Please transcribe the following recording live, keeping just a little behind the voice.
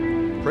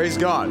Praise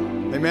God.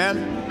 Amen.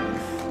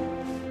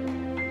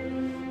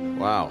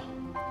 Wow.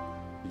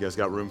 You guys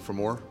got room for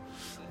more?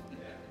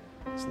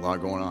 There's a lot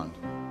going on.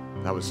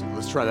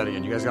 Let's try that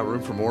again. You guys got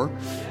room for more?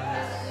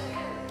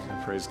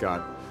 Yes. Praise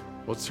God.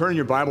 Well, turn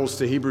your Bibles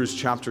to Hebrews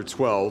chapter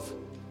 12.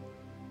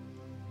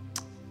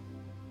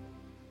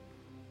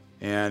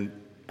 And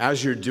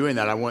as you're doing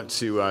that, I want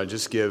to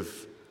just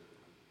give,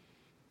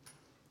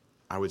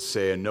 I would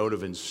say, a note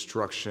of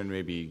instruction,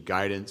 maybe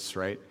guidance,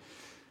 right?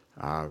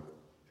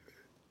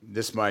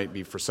 This might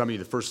be, for some of you,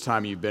 the first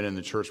time you've been in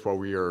the church while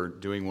we are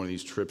doing one of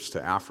these trips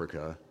to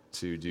Africa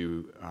to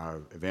do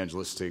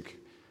evangelistic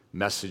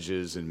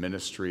messages and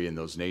ministry in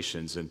those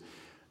nations. And,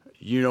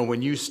 you know,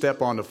 when you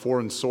step onto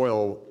foreign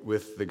soil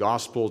with the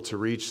gospel to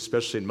reach,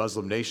 especially in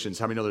Muslim nations,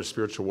 how many know there's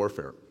spiritual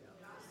warfare?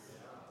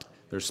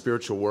 There's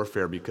spiritual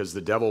warfare because the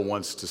devil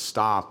wants to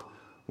stop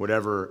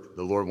whatever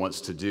the Lord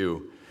wants to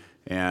do.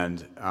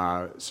 And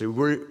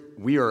so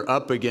we are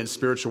up against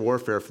spiritual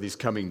warfare for these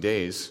coming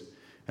days.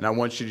 And I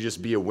want you to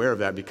just be aware of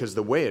that because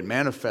the way it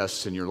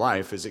manifests in your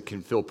life is it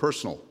can feel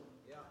personal.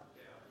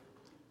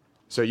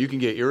 So you can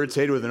get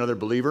irritated with another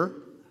believer.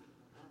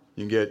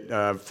 You can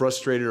get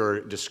frustrated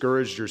or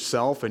discouraged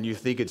yourself, and you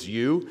think it's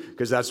you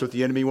because that's what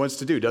the enemy wants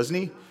to do, doesn't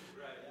he?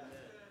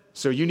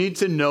 So you need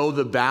to know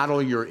the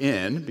battle you're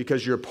in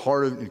because you're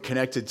part of and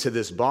connected to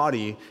this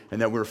body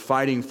and that we're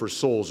fighting for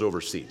souls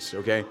overseas,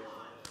 okay?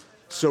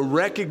 So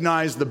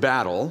recognize the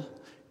battle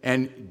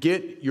and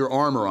get your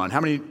armor on. How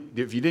many,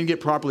 if you didn't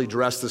get properly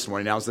dressed this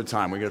morning, now's the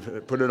time. We're going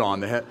to put it on,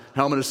 the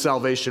helmet of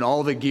salvation,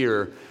 all the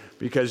gear,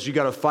 because you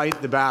got to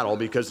fight the battle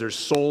because there's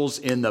souls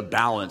in the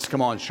balance.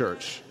 Come on,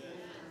 church.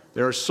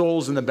 There are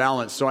souls in the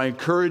balance. So I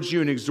encourage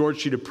you and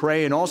exhort you to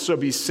pray and also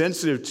be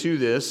sensitive to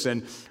this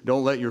and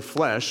don't let your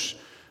flesh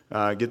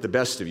get the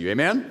best of you.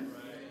 Amen?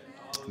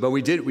 But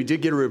we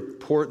did get a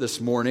report this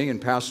morning, and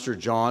Pastor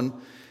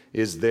John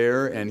is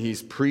there, and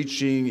he's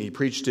preaching. He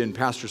preached in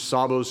Pastor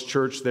Sabo's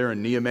church there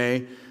in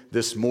Niamey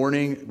this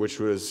morning, which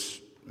was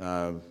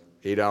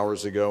 8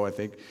 hours ago, I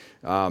think.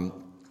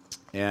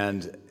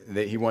 And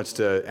he wants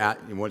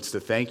to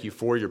thank you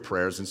for your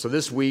prayers. And so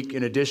this week,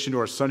 in addition to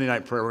our Sunday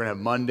night prayer, we're going to have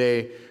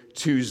Monday,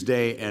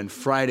 Tuesday, and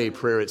Friday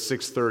prayer at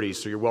 6:30.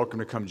 So you're welcome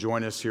to come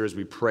join us here as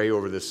we pray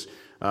over this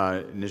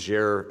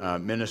Niger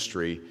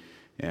ministry.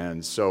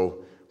 And so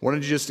I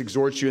wanted to just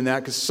exhort you in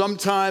that because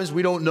sometimes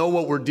we don't know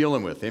what we're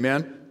dealing with.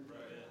 Amen?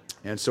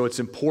 And so it's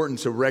important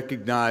to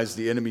recognize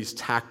the enemy's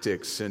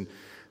tactics. And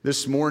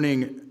this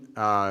morning,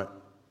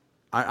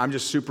 I'm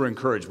just super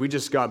encouraged. We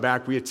just got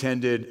back. We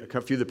attended, a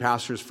few of the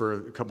pastors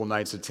for a couple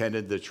nights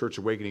attended the Church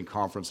Awakening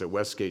Conference at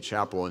Westgate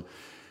Chapel. And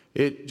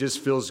it just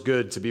feels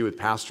good to be with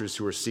pastors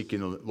who are seeking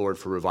the Lord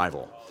for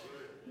revival.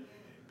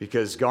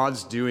 Because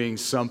God's doing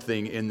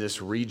something in this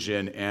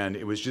region, and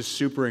it was just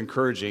super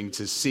encouraging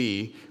to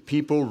see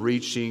people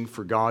reaching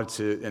for God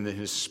and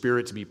His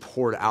Spirit to be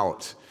poured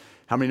out.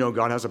 How many know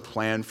God has a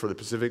plan for the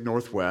Pacific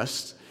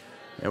Northwest?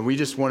 And we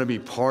just want to be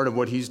part of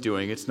what He's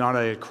doing. It's not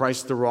a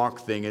Christ the Rock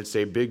thing. It's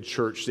a big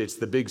church. It's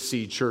the Big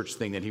C church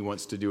thing that He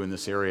wants to do in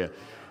this area.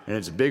 And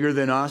it's bigger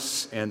than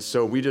us. And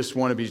so we just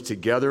want to be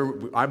together.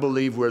 I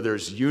believe where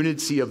there's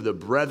unity of the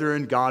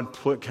brethren, God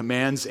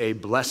commands a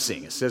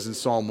blessing. It says in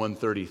Psalm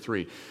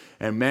 133.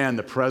 And man,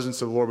 the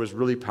presence of the Lord was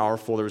really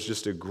powerful. There was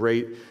just a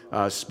great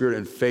spirit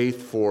and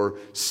faith for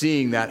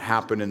seeing that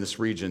happen in this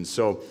region.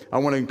 So I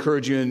want to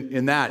encourage you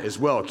in that as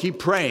well. Keep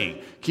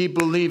praying. Keep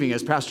believing.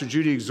 As Pastor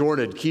Judy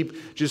exhorted,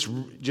 keep just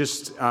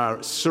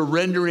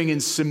surrendering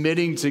and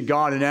submitting to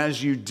God. And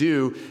as you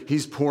do,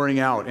 He's pouring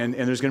out. And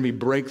there's going to be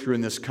breakthrough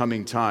in this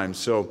coming time.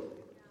 So,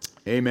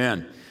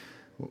 amen.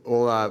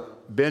 Well,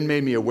 Ben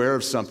made me aware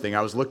of something.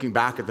 I was looking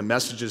back at the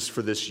messages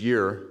for this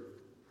year.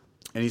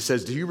 And he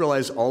says, do you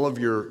realize all of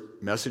your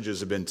messages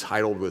have been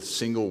titled with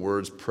single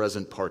words,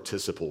 present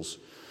participles?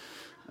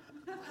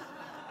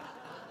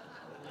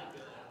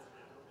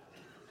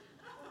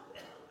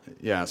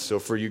 Yeah, so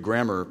for you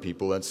grammar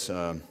people, it's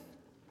a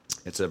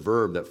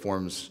verb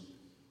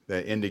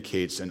that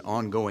indicates an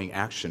ongoing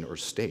action or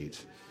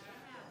state.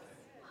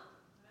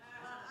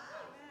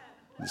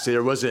 See,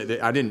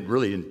 I didn't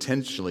really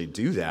intentionally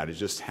do that. It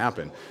just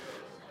happened.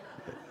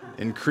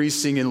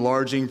 Increasing,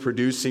 enlarging,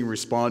 producing,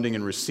 responding,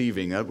 and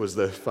receiving. That was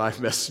the 5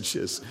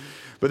 messages.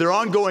 But they're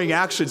ongoing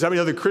actions. How many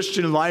know the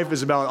Christian life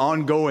is about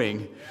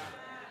ongoing,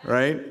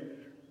 right?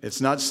 It's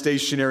not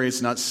stationary.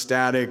 It's not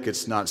static.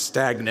 It's not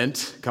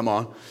stagnant. Come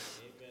on.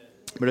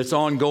 But it's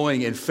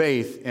ongoing in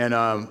faith.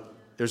 And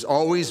there's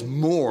always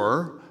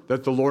more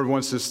that the Lord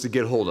wants us to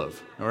get hold of,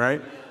 all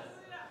right?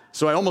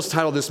 So I almost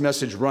titled this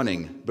message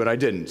Running, but I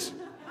didn't.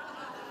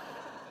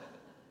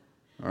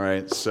 All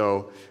right,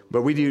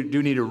 but we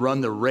do need to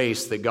run the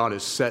race that God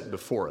has set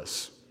before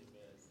us.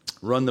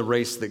 Run the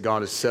race that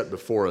God has set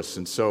before us.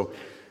 And so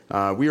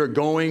we are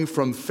going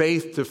from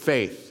faith to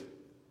faith.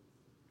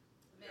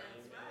 It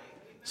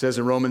says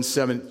in Romans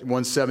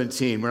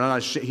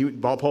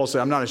 1:17, Paul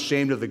said, I'm not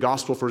ashamed of the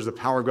gospel, for it is the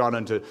power of God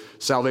unto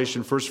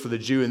salvation, first for the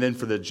Jew and then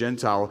for the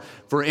Gentile.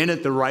 For in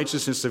it the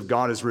righteousness of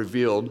God is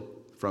revealed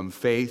from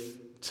faith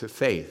to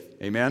faith.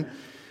 Amen?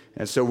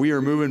 And so we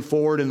are moving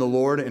forward in the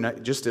Lord.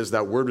 And just as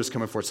that word was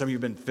coming forward, some of you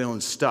have been feeling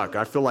stuck.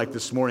 I feel like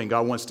this morning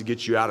God wants to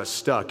get you out of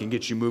stuck and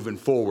get you moving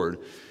forward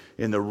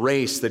in the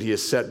race that he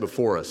has set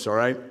before us, all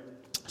right?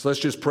 So let's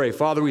just pray.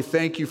 Father, we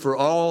thank you for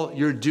all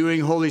you're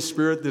doing, Holy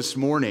Spirit, this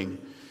morning.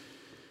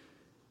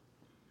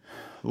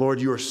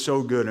 Lord, you are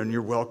so good and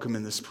you're welcome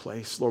in this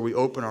place. Lord, we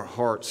open our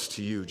hearts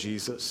to you,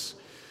 Jesus.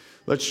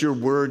 Let your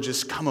word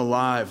just come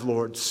alive,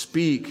 Lord.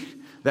 Speak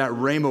that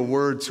rhema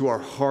word to our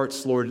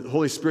hearts, Lord.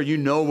 Holy Spirit, you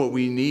know what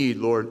we need,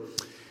 Lord.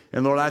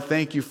 And Lord, I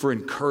thank you for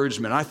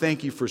encouragement. I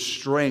thank you for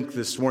strength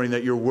this morning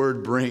that your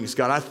word brings.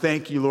 God, I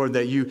thank you, Lord,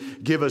 that you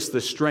give us the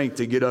strength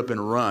to get up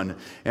and run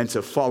and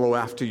to follow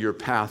after your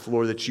path,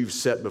 Lord, that you've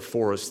set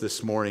before us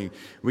this morning.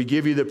 We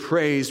give you the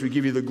praise, we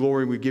give you the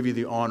glory, we give you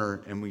the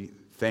honor, and we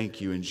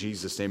thank you in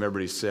Jesus' name.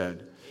 Everybody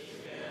said.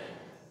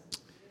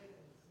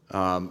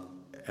 Amen.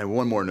 And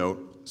one more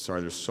note.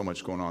 Sorry, there's so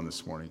much going on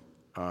this morning.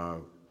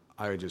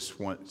 I just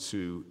want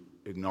to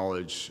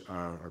acknowledge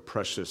our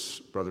precious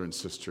brother and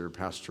sister,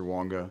 Pastor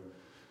Wanga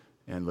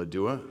and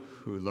Ladua,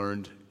 who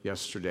learned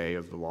yesterday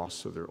of the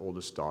loss of their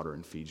oldest daughter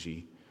in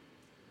Fiji.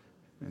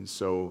 And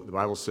so the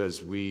Bible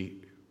says we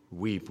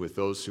weep with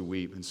those who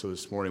weep. And so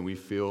this morning we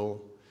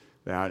feel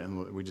that,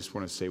 and we just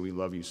want to say we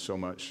love you so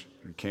much.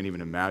 We can't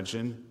even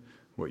imagine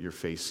what you're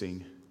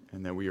facing,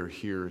 and that we are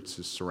here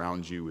to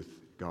surround you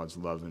with God's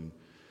love. And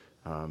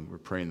we're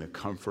praying the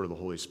comfort of the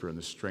Holy Spirit and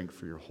the strength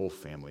for your whole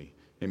family.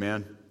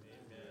 Amen?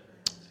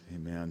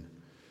 Amen.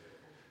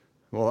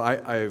 Well,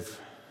 I've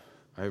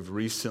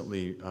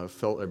recently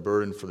felt a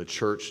burden for the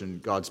church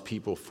and God's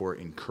people for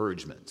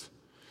encouragement.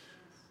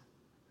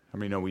 How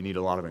many know we need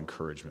a lot of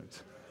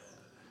encouragement?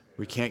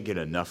 We can't get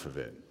enough of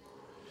it.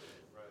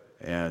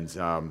 And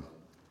a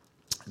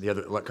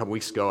couple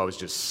weeks ago, I was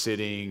just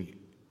sitting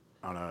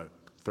on a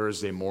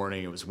Thursday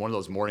morning. It was one of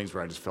those mornings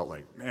where I just felt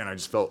like, I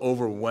just felt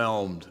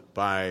overwhelmed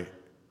by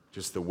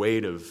just the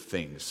weight of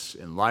things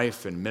in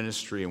life and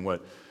ministry and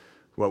what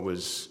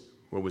was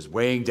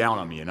weighing down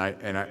on me. And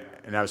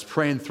I was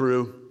praying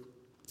through,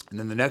 and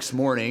then the next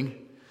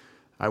morning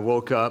I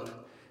woke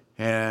up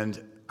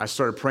and I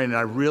started praying, and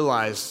I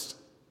realized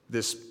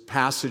this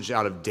passage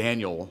out of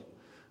Daniel,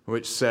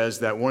 which says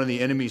that one of the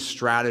enemy's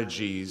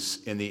strategies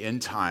in the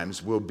end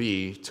times will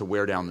be to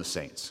wear down the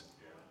saints,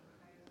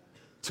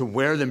 to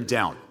wear them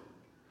down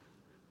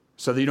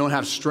so that you don't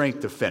have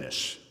strength to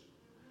finish.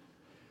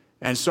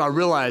 And so I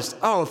realized,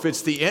 if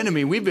it's the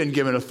enemy, we've been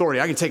given authority.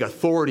 I can take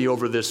authority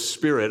over this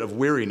spirit of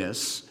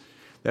weariness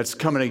that's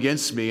coming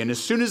against me. And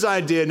as soon as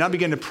I did, and I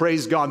began to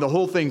praise God, the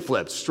whole thing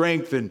flipped.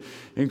 Strength and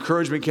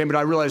encouragement came, but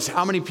I realized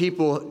how many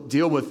people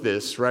deal with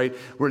this, right?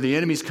 Where the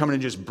enemy's coming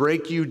and just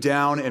break you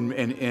down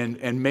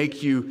and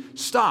make you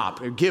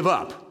stop and give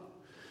up.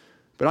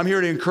 But I'm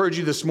here to encourage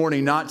you this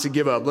morning not to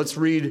give up. Let's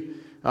read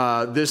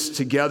this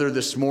together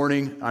this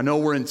morning. I know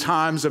we're in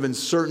times of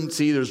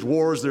uncertainty. There's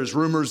wars, there's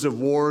rumors of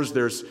wars,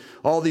 there's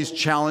all these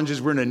challenges.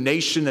 We're in a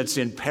nation that's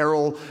in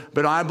peril,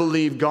 but I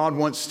believe God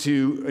wants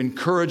to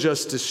encourage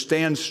us to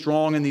stand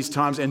strong in these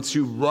times and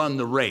to run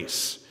the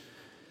race.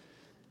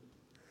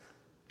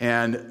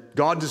 And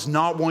God does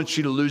not want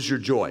you to lose your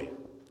joy.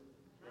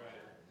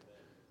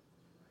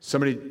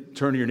 Somebody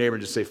turn to your neighbor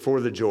and just say,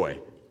 for the joy.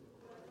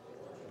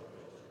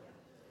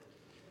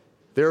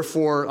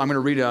 Therefore, I'm going to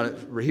read out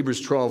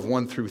Hebrews 12,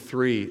 1 through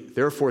 3.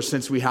 Therefore,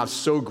 since we have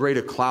so great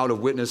a cloud of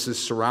witnesses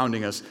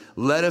surrounding us,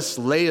 let us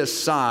lay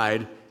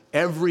aside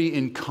every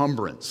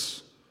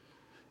encumbrance,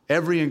 and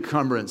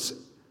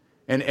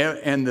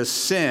the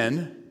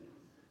sin,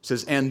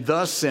 says, and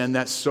the sin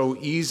that so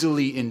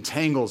easily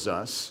entangles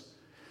us.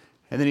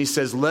 And then he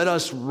says, let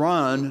us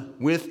run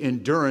with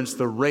endurance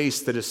the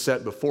race that is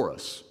set before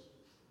us.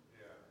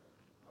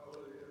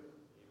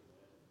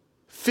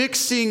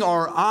 Fixing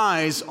our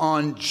eyes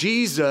on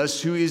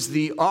Jesus, who is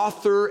the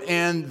author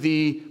and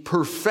the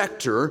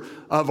perfecter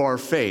of our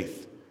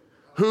faith,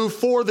 who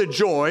for the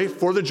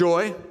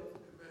joy,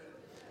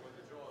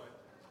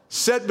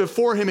 set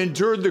before him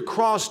endured the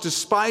cross,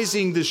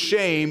 despising the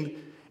shame,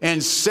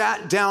 and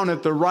sat down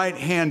at the right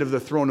hand of the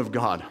throne of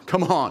God.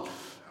 Come on.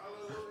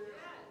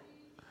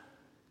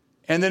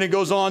 And then it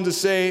goes on to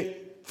say,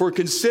 for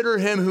consider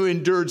him who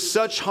endured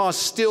such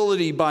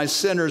hostility by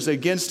sinners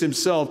against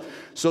himself,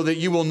 so that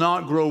you will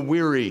not grow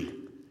weary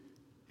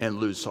and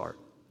lose heart.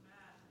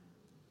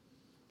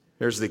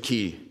 There's the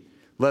key.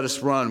 Let us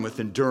run with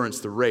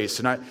endurance the race.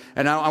 And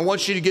I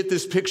want you to get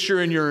this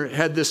picture in your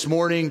head this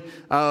morning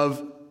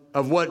of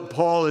what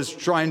Paul is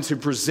trying to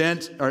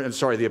present,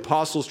 the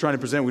apostle's trying to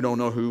present. We don't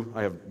know who,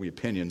 we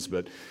opinions,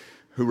 but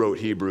who wrote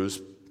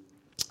Hebrews.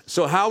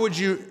 So how would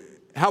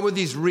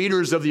these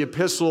readers of the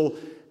epistle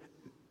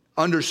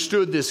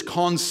understood this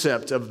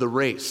concept of the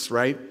race,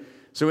 right?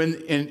 So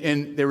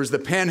there was the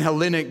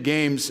Panhellenic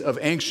Games of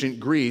ancient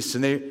Greece,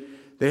 and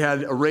they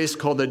had a race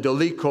called the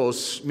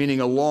Dolichos, meaning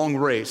a long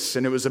race,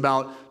 and it was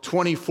about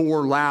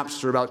 24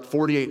 laps or about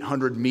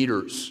 4,800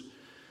 meters.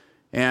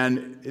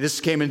 And this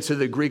came into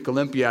the Greek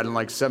Olympiad in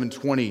like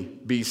 720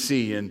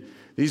 BC, and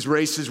These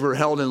races were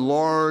held in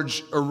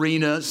large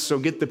arenas, so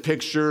get the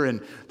picture.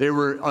 And they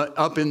were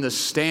up in the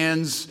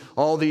stands.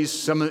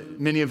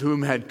 Many of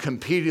whom had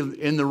competed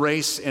in the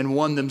race and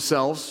won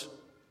themselves.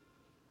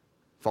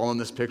 Following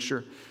this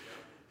picture?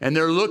 And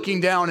they're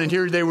looking down, and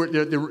here they were.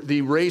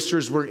 The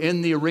racers were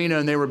in the arena,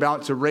 and they were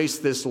about to race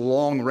this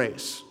long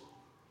race.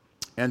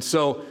 And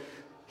so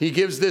he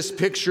gives this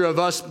picture of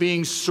us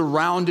being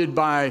surrounded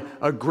by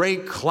a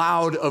great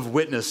cloud of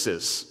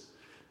witnesses.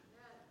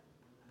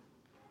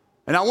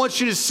 And I want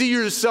you to see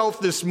yourself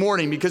this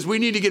morning, because we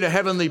need to get a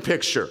heavenly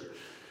picture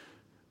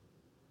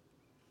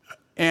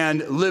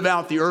and live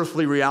out the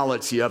earthly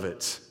reality of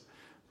it.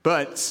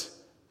 But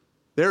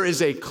there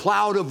is a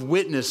cloud of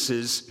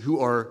witnesses who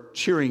are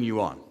cheering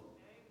you on.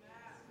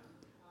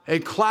 A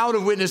cloud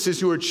of witnesses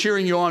who are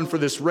cheering you on for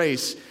this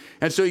race.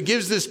 And so he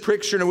gives this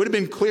picture, and it would have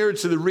been clear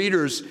to the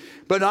readers,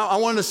 but I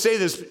want to say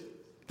this,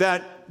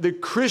 that the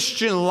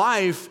Christian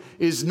life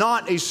is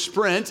not a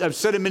sprint. I've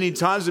said it many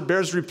times, it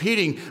bears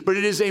repeating, but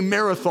it is a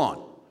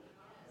marathon.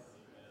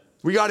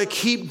 We got to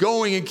keep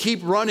going and keep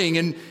running.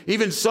 And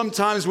even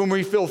sometimes when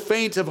we feel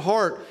faint of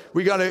heart,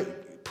 we got to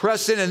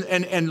press in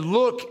and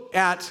look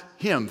at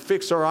him,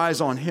 fix our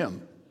eyes on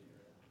him.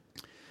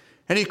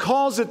 And he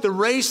calls it the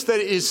race that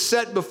is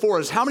set before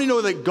us. How many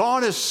know that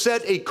God has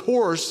set a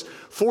course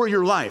for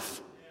your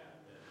life?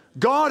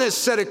 God has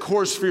set a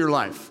course for your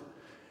life.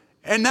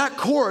 And that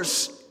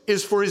course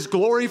is for his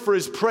glory, for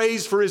his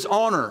praise, for his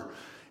honor.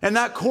 And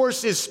that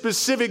course is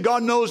specific.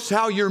 God knows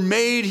how you're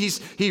made.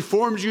 He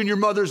formed you in your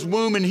mother's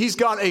womb, and he's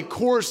got a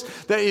course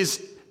that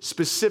is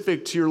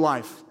specific to your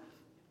life.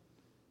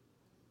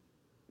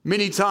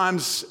 Many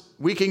times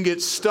we can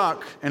get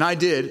stuck, and I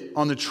did,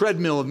 on the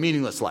treadmill of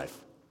meaningless life.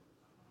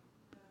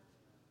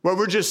 Well,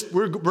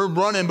 we're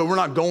running, but we're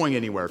not going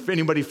anywhere. If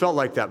anybody felt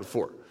like that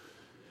before.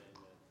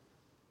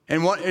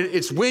 And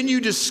it's when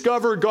you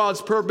discover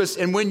God's purpose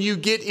and when you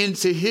get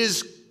into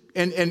his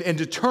and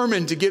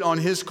determined to get on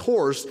his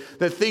course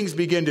that things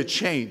begin to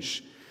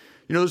change.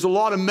 You know, there's a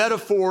lot of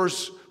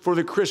metaphors for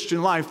the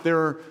Christian life.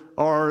 There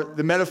are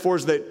the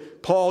metaphors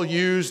that Paul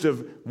used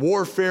of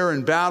warfare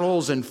and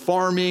battles and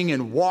farming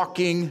and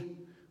walking,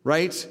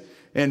 right?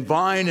 And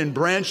vine and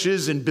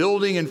branches and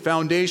building and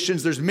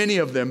foundations. There's many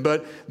of them,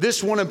 but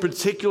this one in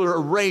particular, a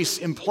race,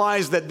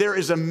 implies that there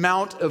is an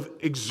amount of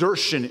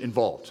exertion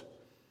involved.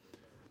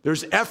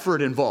 There's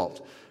effort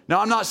involved. Now,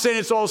 I'm not saying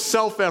it's all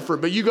self-effort,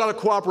 but you got to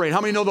cooperate.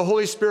 How many know the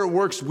Holy Spirit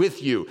works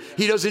with you?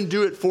 He doesn't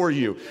do it for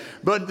you.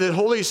 But the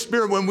Holy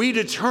Spirit, when we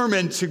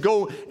determine to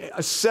go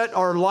set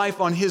our life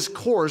on his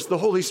course, the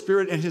Holy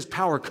Spirit and his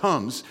power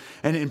comes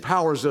and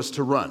empowers us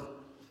to run.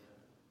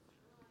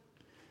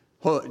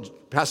 Well,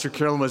 Pastor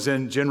Carolyn was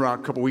in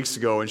Genrock a couple weeks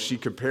ago, and she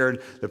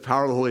compared the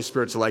power of the Holy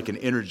Spirit to like an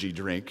energy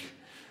drink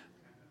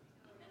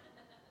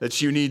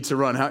that you need to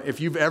run. If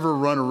you've ever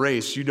run a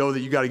race, you know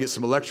that you got to get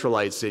some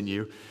electrolytes in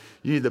you.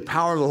 You need the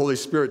power of the Holy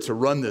Spirit to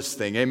run this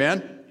thing.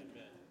 Amen?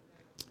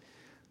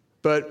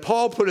 But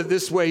Paul put it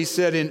this way. He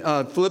said in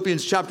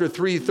Philippians chapter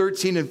 3,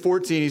 13 and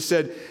 14, he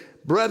said,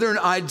 "Brethren,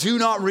 I do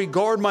not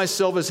regard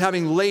myself as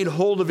having laid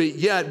hold of it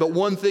yet, but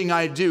one thing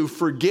I do,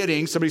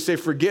 forgetting," somebody say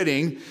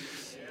forgetting,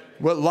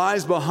 "what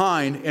lies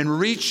behind and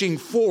reaching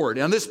forward."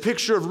 And this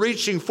picture of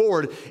reaching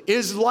forward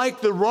is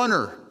like the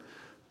runner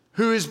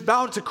who is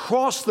about to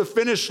cross the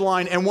finish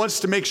line and wants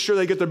to make sure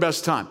they get their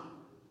best time.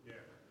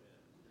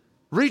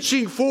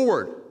 Reaching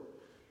forward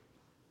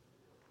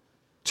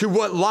to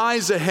what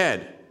lies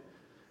ahead.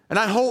 And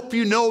I hope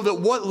you know that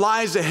what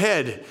lies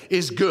ahead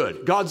is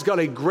good. God's got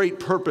a great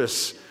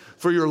purpose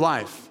for your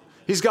life.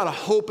 He's got a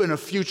hope and a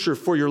future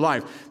for your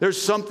life.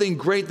 There's something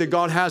great that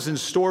God has in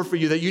store for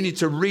you that you need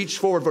to reach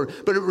forward for,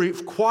 but it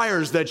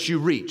requires that you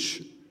reach.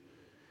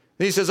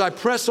 And he says, "I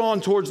press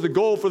on towards the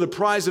goal for the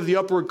prize of the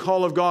upward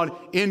call of God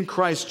in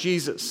Christ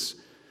Jesus."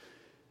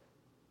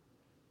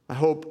 I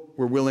hope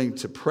we're willing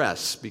to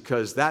press,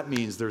 because that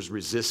means there's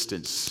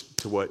resistance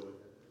to what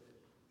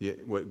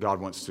God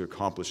wants to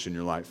accomplish in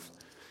your life.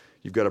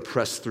 You've got to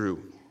press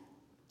through.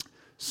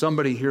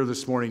 Somebody here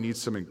this morning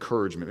needs some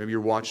encouragement. Maybe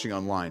you're watching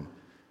online.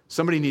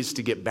 Somebody needs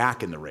to get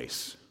back in the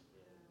race.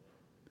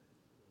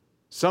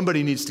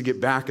 Somebody needs to get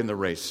back in the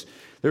race.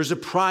 There's a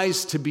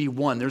prize to be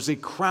won. There's a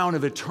crown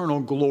of eternal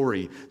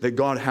glory that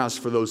God has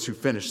for those who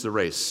finish the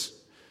race.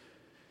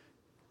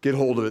 Get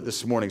hold of it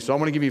this morning. So I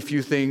want to give you a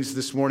few things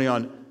this morning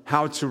on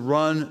how to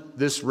run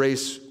this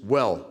race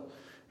well.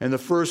 And the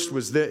first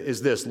is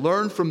this: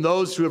 learn from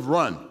those who have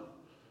run.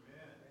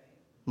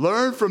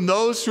 Learn from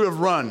those who have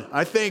run.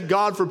 I thank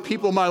God for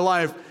people in my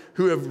life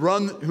who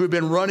have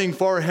been running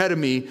far ahead of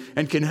me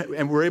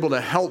and were able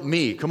to help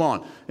me. Come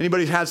on.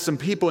 Anybody had some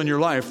people in your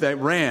life that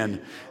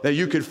ran that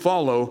you could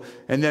follow,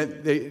 and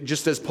that they,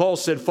 just as Paul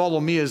said, follow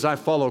me as I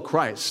follow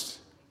Christ.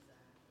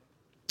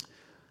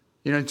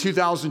 You know, in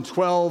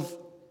 2012,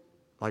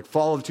 like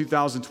fall of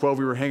 2012,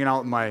 we were hanging out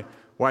with my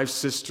wife's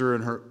sister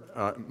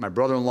and my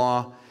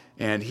brother-in-law,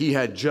 and he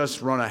had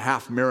just run a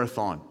half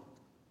marathon.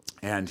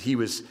 And he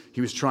was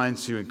trying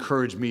to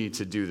encourage me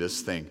to do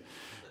this thing.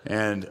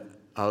 And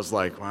I was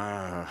like,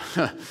 wow,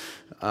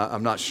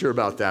 I'm not sure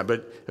about that.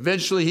 But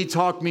eventually he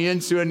talked me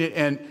into it,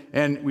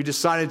 and we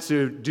decided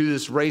to do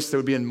this race that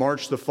would be in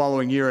March the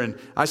following year. And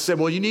I said,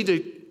 well, you need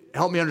to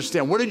help me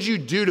understand. What did you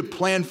do to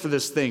plan for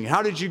this thing?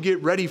 How did you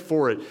get ready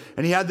for it?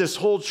 And he had this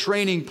whole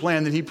training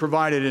plan that he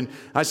provided. And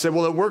I said,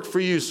 well, it worked for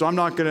you, so I'm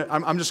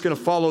just going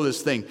to follow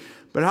this thing.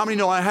 But how many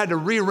know I had to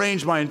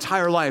rearrange my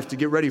entire life to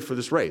get ready for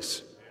this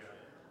race?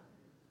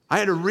 I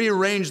had to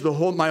rearrange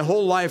my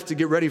whole life to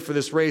get ready for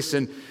this race.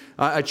 And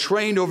I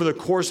trained over the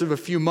course of a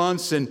few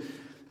months and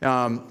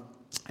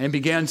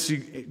began to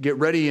get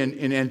ready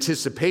in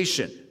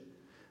anticipation.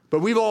 But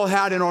we've all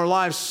had in our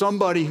lives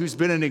somebody who's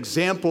been an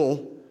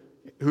example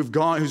who's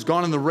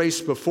gone in the race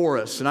before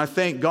us. And I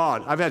thank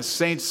God. I've had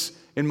saints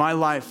in my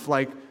life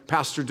like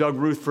Pastor Doug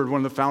Ruthford,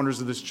 one of the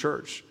founders of this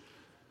church.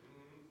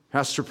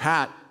 Pastor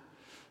Pat,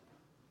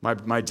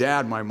 my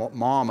dad, my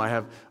mom. I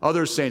have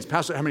other saints.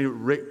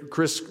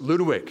 Chris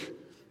Ludwig.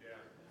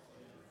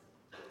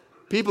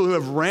 People who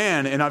have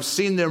ran, and I've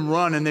seen them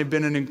run, and they've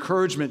been an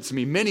encouragement to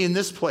me. Many in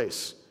this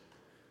place.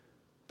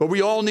 But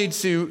we all need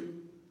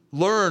to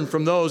learn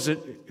from those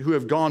who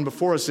have gone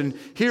before us. And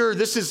here,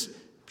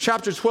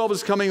 chapter 12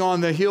 is coming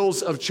on the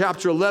heels of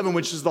chapter 11,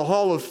 which is the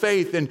hall of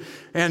faith. And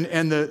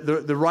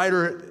the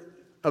writer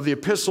of the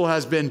epistle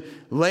has been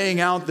laying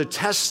out the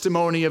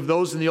testimony of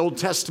those in the Old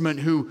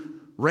Testament who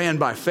ran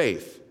by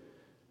faith.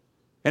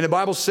 And the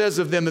Bible says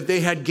of them that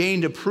they had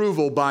gained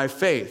approval by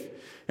faith.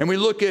 And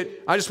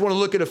I just want to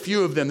look at a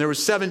few of them. There were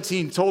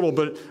 17 total,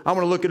 but I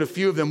want to look at a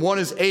few of them. One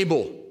is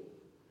Abel.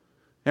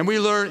 And we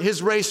learned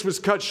his race was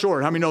cut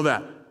short. How many know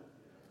that?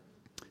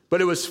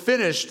 But it was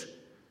finished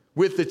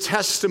with the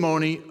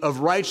testimony of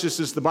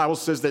righteousness, the Bible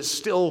says, that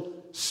still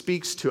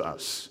speaks to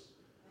us.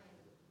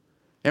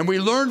 And we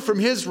learn from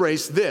his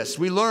race this.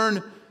 We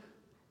learn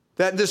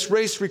that this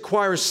race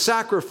requires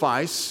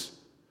sacrifice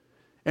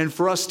and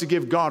for us to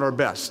give God our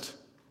best.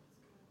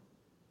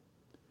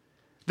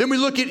 Then we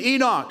look at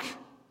Enoch.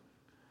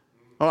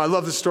 Oh, I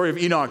love the story of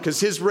Enoch because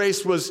his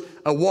race was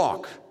a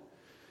walk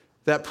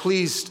that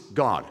pleased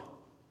God.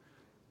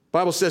 The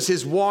Bible says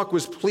his walk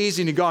was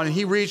pleasing to God, and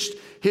he reached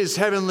his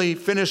heavenly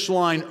finish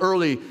line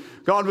early.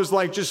 God was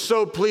just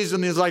so pleased with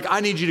him. He was like,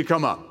 I need you to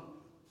come up.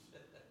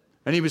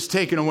 And he was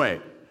taken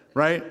away,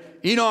 right?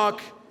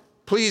 Enoch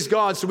pleased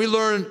God. So we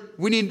learn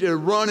we need to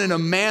run in a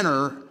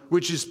manner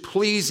which is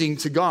pleasing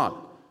to God.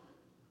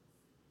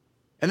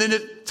 And then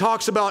it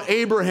talks about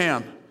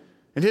Abraham.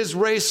 And his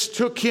race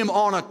took him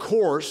on a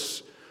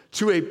course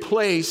to a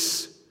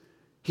place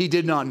he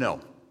did not know.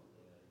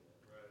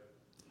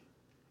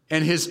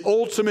 And his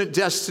ultimate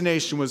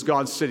destination was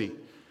God's city.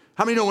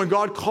 How many know when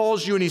God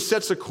calls you and he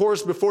sets a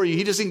course before you,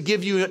 he doesn't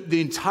give you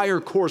the entire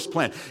course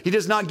plan. He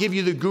does not give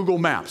you the Google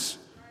Maps.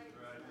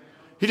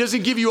 He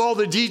doesn't give you all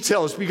the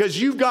details because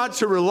you've got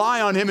to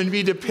rely on him and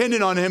be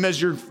dependent on him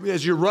as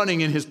you're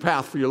running in his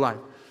path for your life.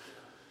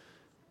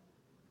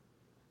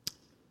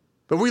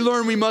 But we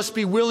learn we must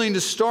be willing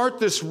to start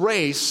this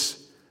race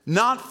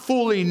not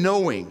fully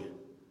knowing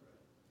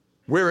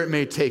where it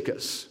may take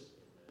us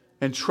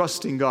and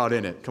trusting God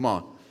in it. Come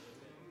on.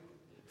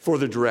 For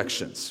the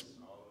directions.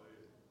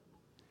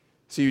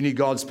 So you need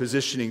God's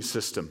positioning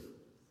system.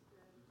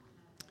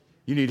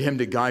 You need him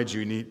to guide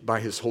you by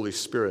his Holy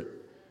Spirit.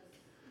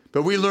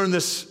 But we learn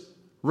this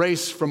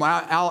race from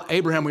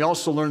Abraham. We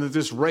also learn that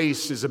this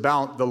race is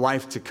about the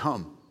life to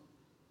come.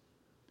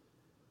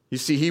 You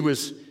see, he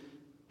was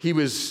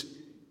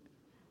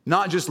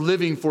not just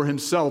living for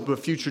himself, but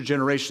future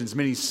generations,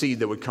 many seed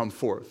that would come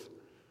forth.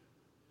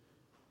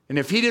 And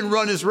if he didn't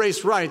run his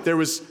race right, there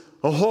was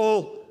a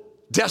whole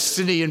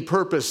destiny and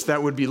purpose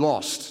that would be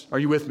lost. Are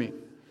you with me?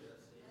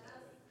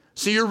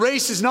 So your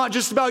race is not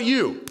just about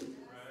you.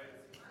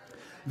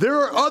 There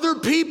are other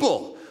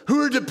people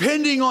who are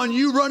depending on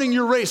you running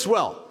your race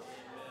well,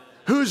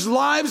 whose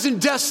lives and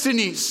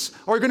destinies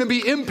are going to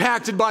be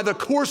impacted by the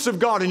course of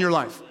God in your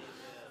life.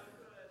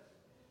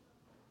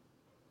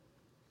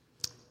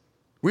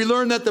 We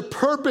learn that the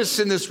purpose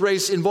in this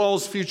race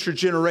involves future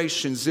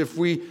generations. If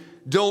we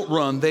don't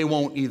run, they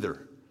won't either.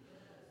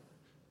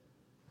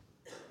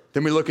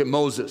 Then we look at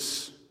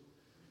Moses.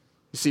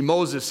 You see,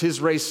 Moses, his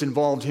race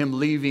involved him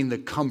leaving the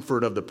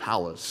comfort of the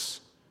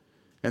palace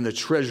and the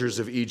treasures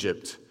of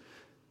Egypt.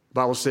 The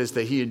Bible says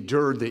that he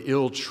endured the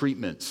ill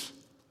treatment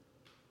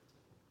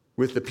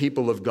with the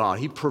people of God.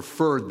 He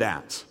preferred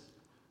that.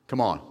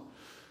 Come on.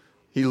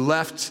 He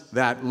left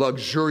that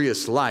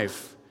luxurious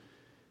life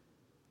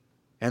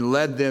and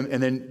led them,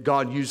 and then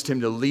God used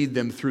him to lead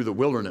them through the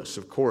wilderness,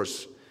 of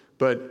course.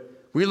 But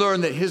we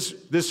learn that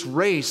this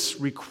race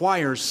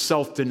requires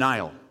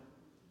self-denial.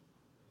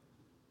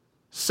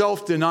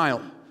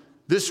 Self-denial.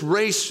 This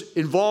race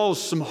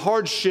involves some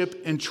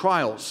hardship and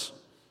trials.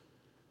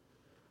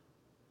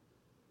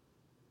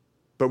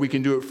 But we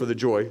can do it for the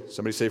joy.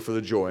 Somebody say for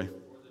the joy.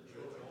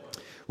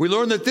 We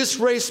learn that this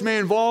race may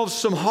involve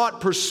some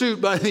hot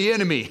pursuit by the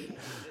enemy.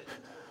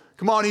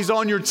 Come on, he's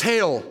on your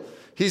tail.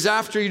 He's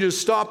after you to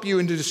stop you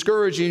and to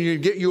discourage you and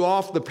to get you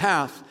off the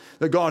path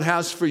that God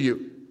has for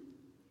you.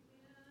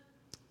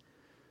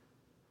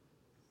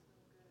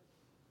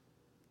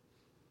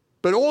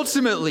 But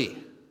ultimately,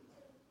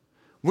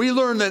 we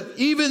learn that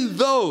even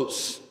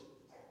those,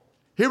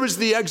 here was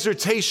the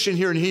exhortation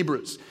here in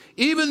Hebrews,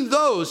 even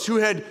those who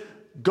had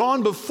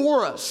gone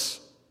before us,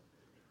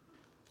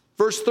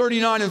 verse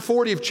 39 and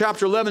 40 of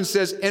chapter 11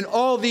 says, and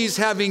all these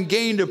having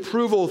gained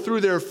approval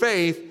through their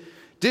faith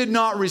did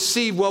not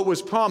receive what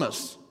was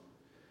promised,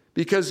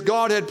 because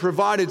God had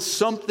provided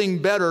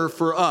something better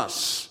for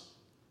us.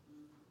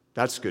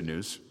 That's good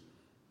news.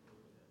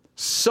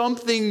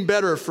 Something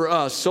better for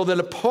us, so that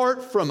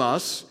apart from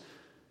us,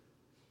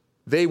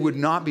 they would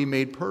not be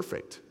made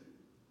perfect.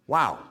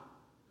 Wow.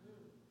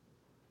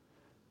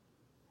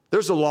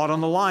 There's a lot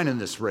on the line in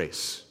this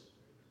race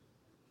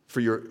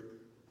for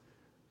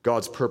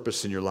God's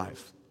purpose in your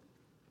life.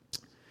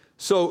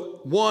 So,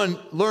 one,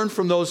 learn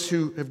from those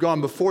who have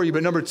gone before you.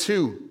 But number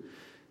two,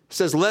 it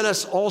says, let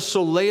us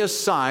also lay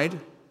aside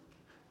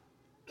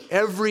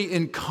every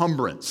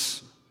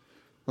encumbrance.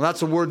 Well,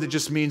 that's a word that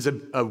just means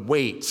a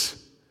weight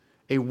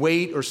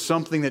or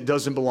something that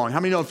doesn't belong. How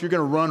many know if you're going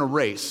to run a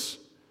race,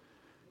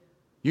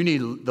 you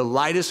need the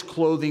lightest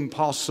clothing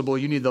possible.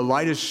 You need the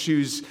lightest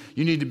shoes.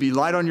 You need to be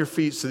light on your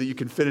feet so that you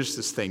can finish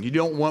this thing. You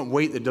don't want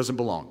weight that doesn't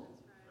belong.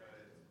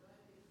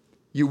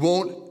 You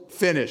won't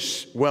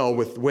finish well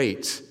with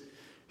weight.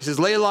 He says,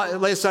 lay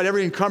aside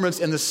every encumbrance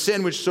and the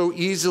sin which so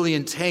easily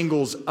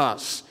entangles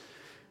us.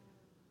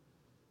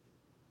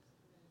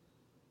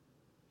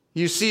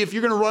 You see, if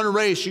you're going to run a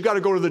race, you got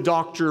to go to the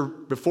doctor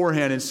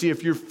beforehand and see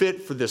if you're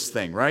fit for this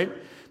thing, right?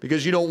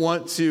 Because you don't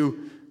want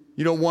to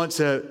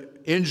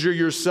injure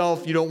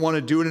yourself. You don't want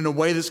to do it in a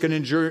way that's going to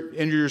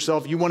injure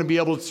yourself. You want to be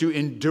able to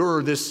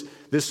endure this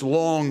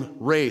long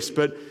race.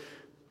 But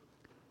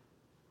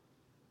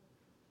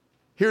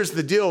here's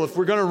the deal. If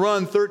we're going to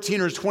run 13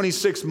 or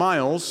 26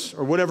 miles,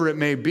 or whatever it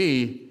may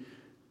be,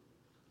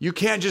 you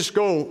can't just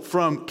go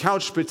from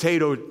couch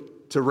potato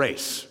to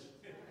race.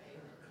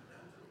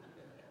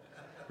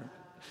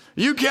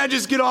 You can't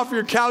just get off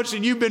your couch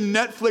and you've been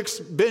Netflix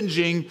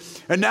binging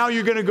and now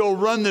you're going to go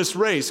run this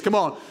race. Come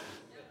on.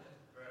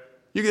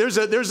 There's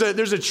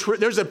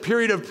a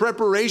period of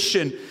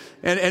preparation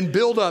and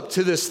build up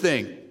to this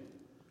thing.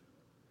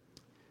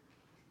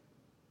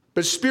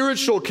 But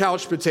spiritual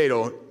couch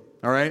potato,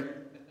 all right?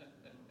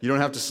 You don't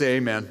have to say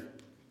amen.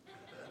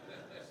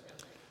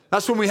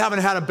 That's when we haven't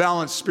had a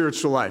balanced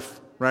spiritual life,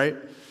 right?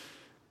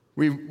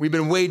 We've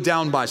been weighed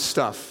down by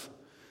stuff.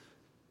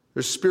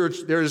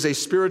 There is a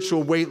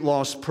spiritual weight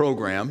loss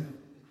program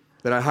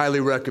that I highly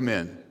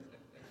recommend.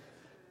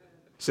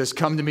 It says,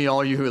 come to me,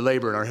 all you who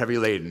labor and are heavy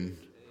laden.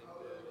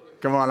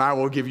 Come on, I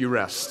will give you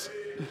rest.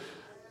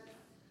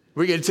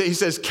 He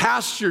says,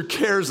 cast your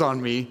cares on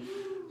me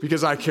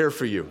because I care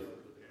for you.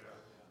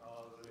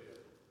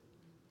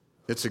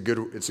 It's a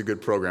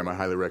good program. I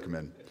highly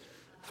recommend.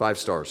 5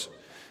 stars.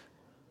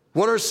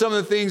 What are some of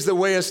the things that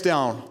weigh us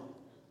down?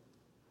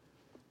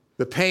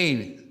 The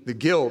pain, the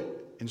guilt,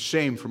 and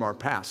shame from our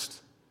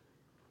past.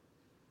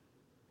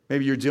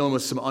 Maybe you're dealing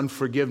with some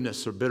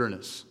unforgiveness or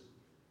bitterness.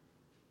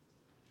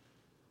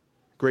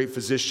 Great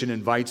physician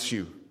invites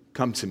you,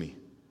 come to me.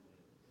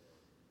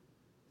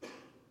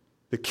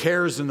 The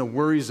cares and the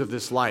worries of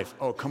this life.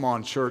 Oh, come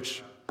on,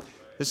 church.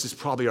 This is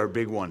probably our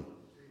big one.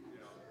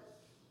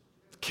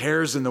 The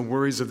cares and the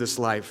worries of this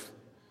life.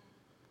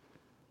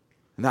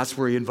 And that's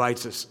where he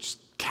invites us. Just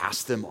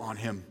cast them on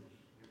him.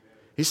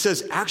 He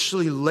says,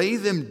 actually lay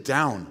them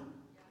down.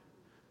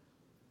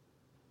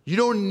 You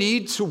don't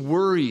need to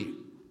worry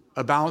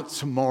about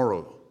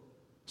tomorrow.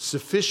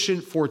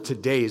 Sufficient for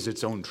today is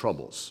its own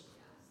troubles.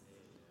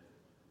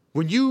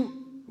 When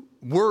you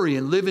worry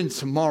and live in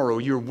tomorrow,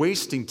 you're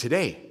wasting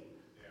today.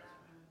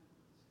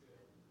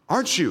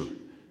 Aren't you?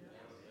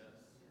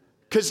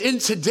 Because in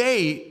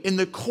today, in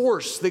the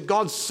course that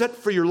God set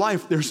for your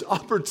life, there's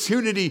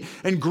opportunity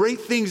and great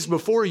things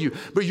before you.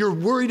 But you're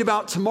worried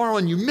about tomorrow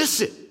and you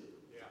miss it.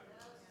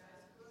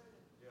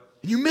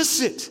 You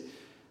miss it.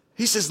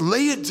 He says,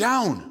 lay it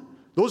down.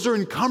 Those are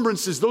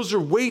encumbrances. Those are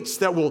weights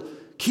that will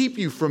keep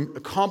you from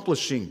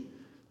accomplishing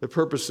the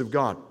purpose of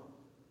God.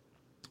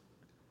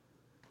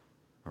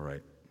 All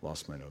right,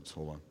 lost my notes.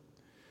 Hold on.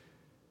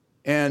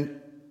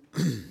 And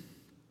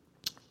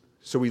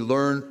so we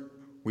learn,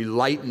 we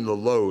lighten the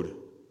load.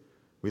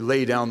 We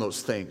lay down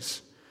those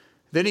things.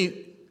 Then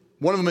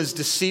one of them is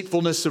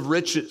deceitfulness of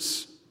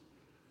riches.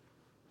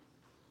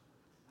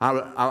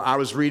 I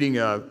was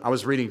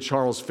reading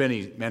Charles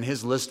Finney. Man,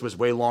 his list was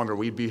way longer.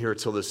 We'd be here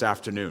till this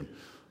afternoon.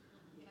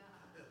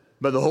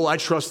 But I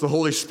trust the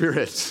Holy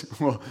Spirit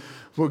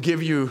will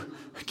give you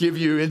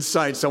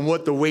insights on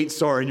what the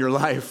weights are in your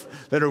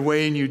life that are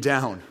weighing you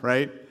down,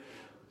 right?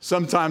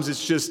 Sometimes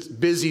it's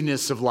just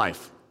busyness of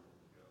life.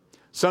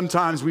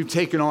 Sometimes we've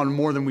taken on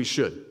more than we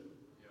should.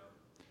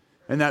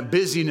 And that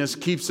busyness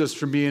keeps us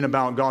from being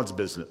about God's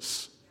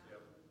business.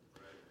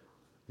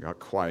 Got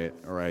quiet.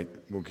 All right,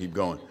 we'll keep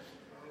going.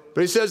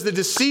 But he says the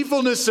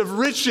deceitfulness of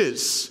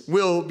riches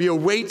will be a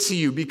weight to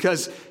you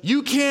because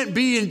you can't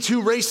be in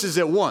 2 races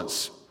at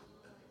once.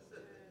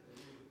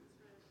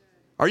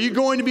 Are you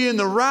going to be in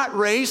the rat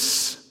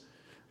race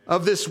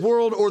of this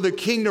world or the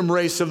kingdom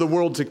race of the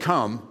world to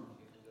come?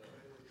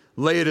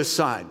 lay it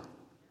aside.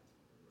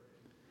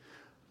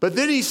 But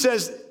then he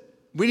says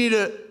we need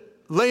to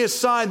lay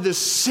aside the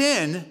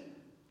sin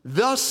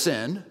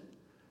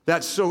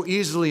that so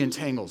easily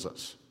entangles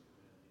us.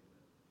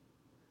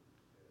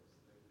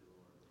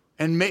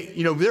 And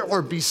there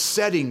are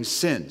besetting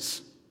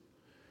sins.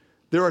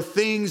 There are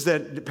things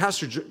that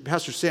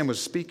Pastor Sam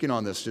was speaking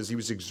on this as he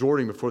was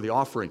exhorting before the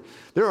offering.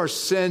 There are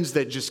sins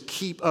that just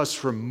keep us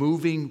from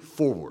moving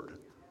forward.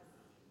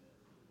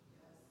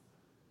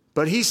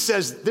 But he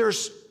says,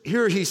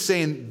 here he's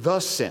saying the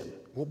sin.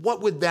 Well,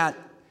 what would that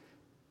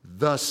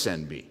the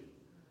sin be?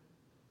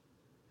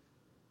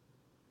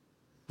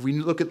 If we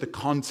look at the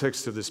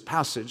context of this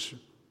passage,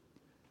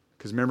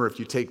 because remember, if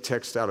you take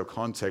text out of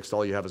context,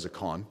 all you have is a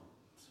con.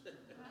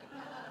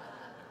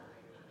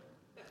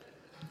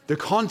 The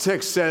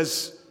context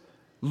says,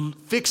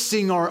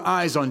 fixing our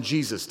eyes on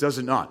Jesus, does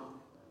it not?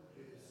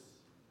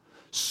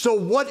 So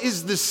what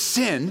is the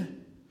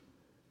sin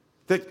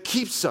that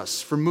keeps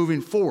us from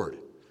moving forward?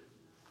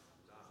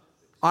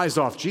 Eyes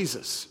off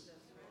Jesus.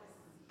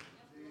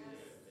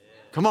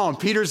 Come on,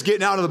 Peter's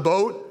getting out of the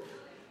boat.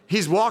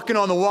 He's walking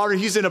on the water.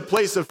 He's in a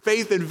place of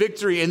faith and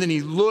victory. And then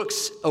he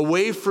looks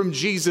away from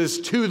Jesus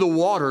to the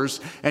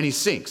waters and he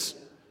sinks.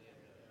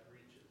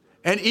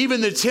 And even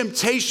the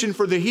temptation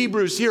for the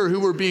Hebrews here who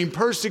were being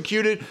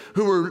persecuted,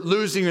 who were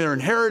losing their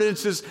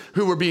inheritances,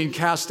 who were being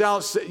cast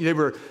out,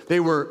 they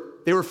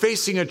were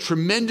facing a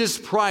tremendous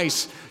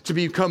price to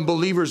become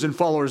believers and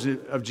followers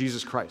of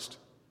Jesus Christ.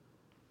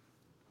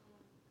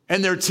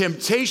 And their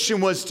temptation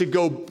was to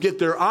go get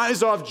their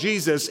eyes off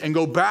Jesus and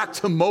go back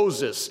to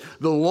Moses,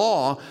 the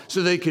law,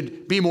 so they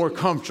could be more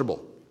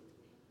comfortable.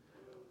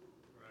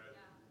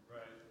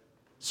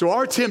 So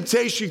our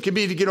temptation can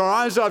be to get our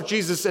eyes off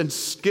Jesus and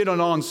get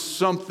on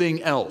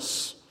something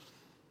else.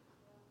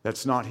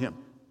 That's not him.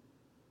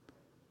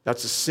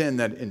 That's a sin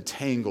that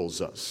entangles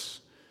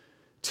us.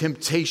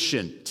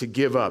 Temptation to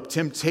give up.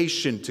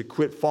 Temptation to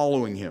quit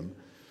following him.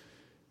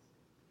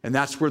 And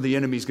that's where the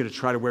enemy's going to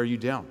try to wear you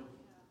down.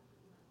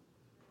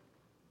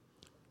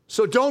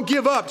 So don't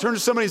give up. Turn to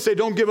somebody and say,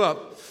 don't give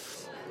up.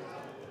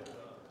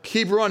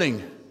 Keep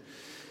running.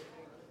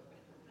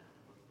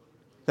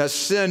 That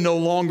sin no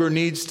longer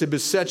needs to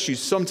beset you.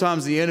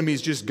 Sometimes the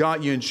enemy's just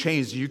got you in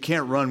chains. You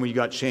can't run when you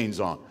got chains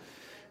on.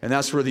 And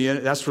that's where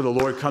the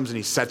Lord comes and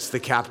he sets the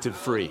captive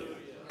free.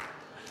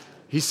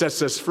 He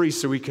sets us free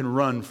so we can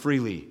run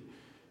freely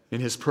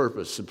in his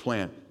purpose and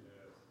plan.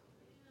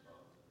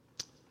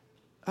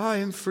 I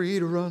am free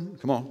to run.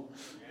 Come on.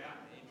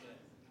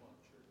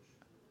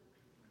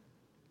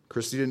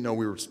 Christy didn't know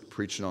we were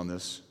preaching on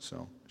this,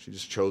 so she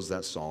just chose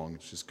that song.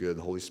 It's just good.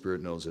 The Holy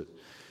Spirit knows it.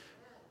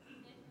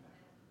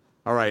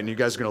 All right, and you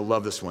guys are going to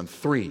love this one.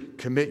 3,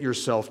 commit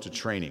yourself to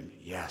training.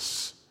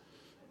 Yes.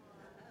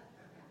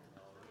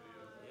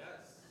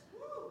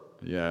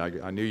 Yeah,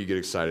 I knew you'd get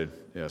excited.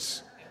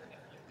 Yes.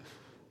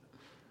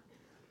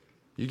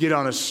 You get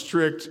on a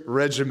strict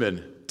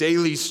regimen,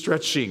 daily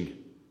stretching,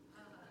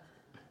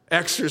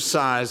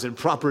 exercise, and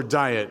proper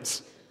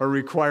diet are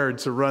required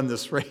to run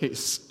this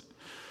race.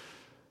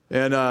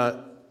 And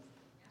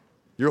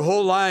your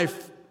whole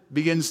life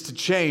begins to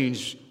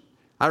change.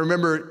 I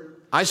remember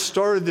I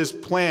started this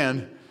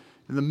plan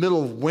in the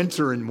middle of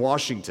winter in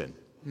Washington.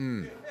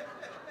 And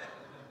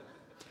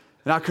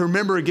I can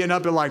remember getting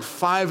up at like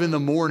 5 in the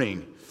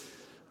morning,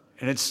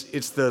 and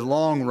it's the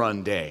long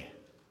run day.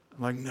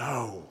 I'm like,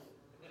 no,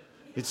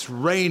 it's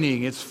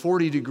raining, it's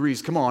 40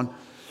 degrees, come on.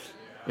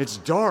 It's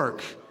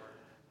dark.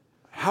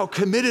 How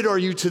committed are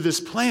you to this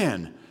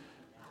plan?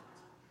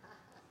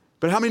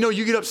 But how many know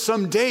you get up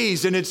some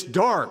days and it's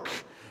dark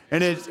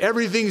and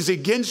everything's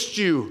against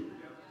you?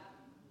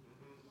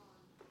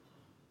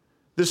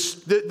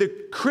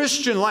 The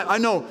Christian life, I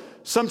know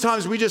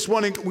sometimes we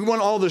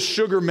want all the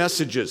sugar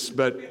messages,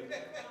 but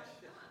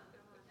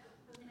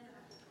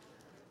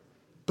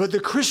the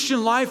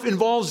Christian life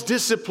involves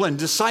discipline.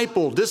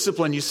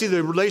 You see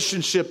the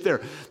relationship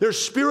there. There's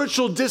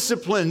spiritual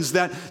disciplines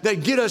that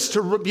get us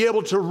to be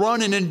able to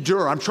run and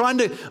endure. I'm trying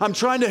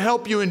to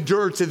help you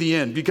endure to the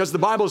end because the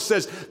Bible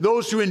says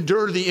those who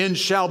endure to the end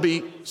shall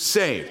be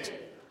saved.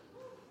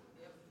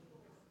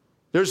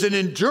 There's an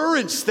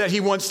endurance that he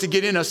wants to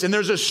get in us, and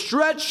there's a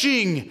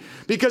stretching,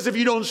 because if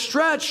you don't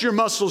stretch, your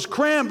muscles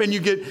cramp and you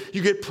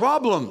get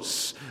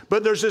problems.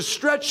 But there's a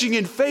stretching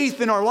in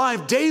faith in our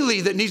life daily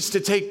that needs to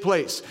take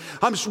place.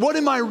 What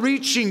am I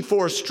reaching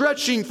for,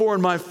 stretching for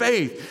in my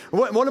faith?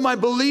 What am I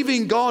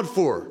believing God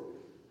for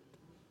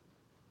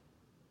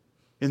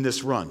in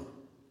this run?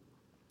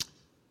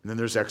 And then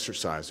there's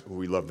exercise.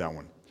 We love that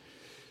one.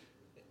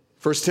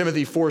 1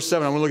 Timothy 4:7,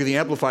 I'm going to look at the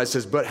Amplified. It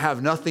says, but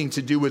have nothing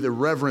to do with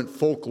irreverent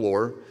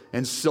folklore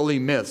and silly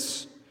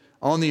myths.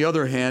 On the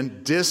other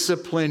hand,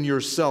 discipline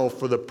yourself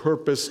for the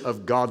purpose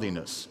of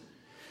godliness,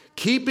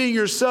 keeping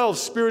yourself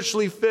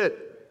spiritually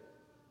fit.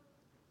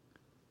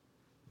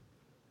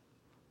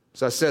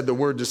 As I said, the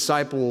word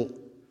disciple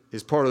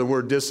is part of the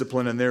word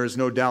discipline, and there is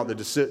no doubt that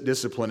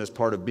discipline is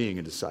part of being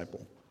a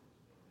disciple.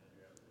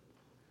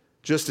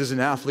 Just as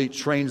an athlete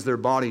trains their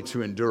body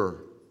to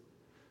endure,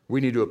 we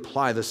need to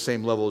apply the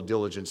same level of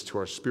diligence to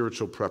our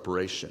spiritual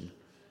preparation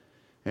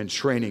and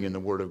training in the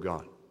Word of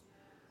God.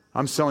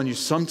 I'm telling you,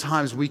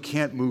 sometimes we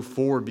can't move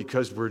forward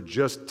because we're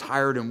just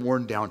tired and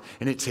worn down,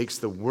 and it takes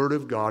the Word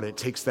of God. It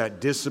takes that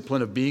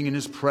discipline of being in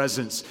His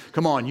presence.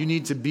 Come on, you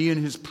need to be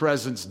in His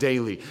presence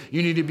daily.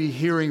 You need to be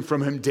hearing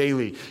from Him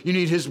daily. You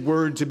need His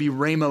Word to be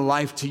rhema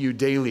life to you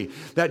daily.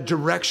 That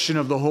direction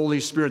of the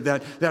Holy Spirit,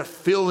 that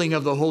filling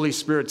of the Holy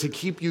Spirit to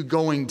keep you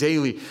going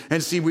daily.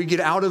 And see, we get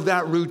out of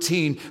that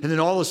routine, and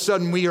then all of a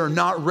sudden we are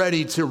not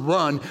ready to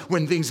run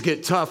when things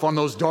get tough on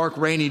those dark,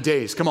 rainy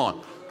days. Come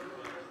on.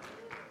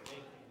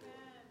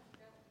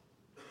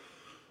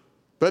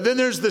 But then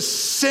there's the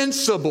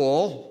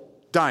sensible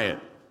diet.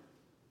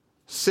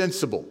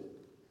 Sensible.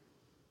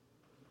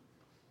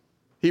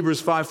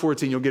 Hebrews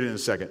 5:14, you'll get it in a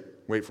second.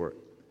 Wait for it.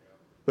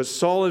 But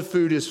solid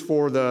food is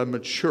for the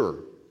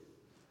mature,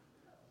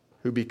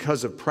 who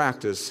because of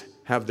practice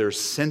have their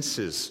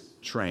senses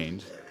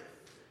trained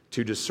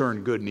to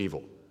discern good and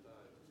evil.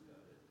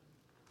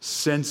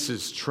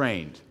 Senses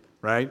trained,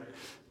 right?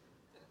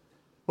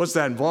 What's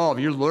that involve?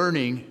 You're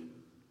learning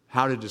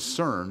how to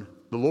discern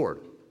the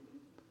Lord.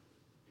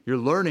 You're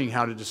learning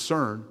how to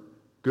discern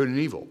good and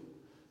evil.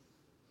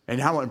 And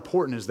how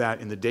important is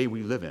that in the day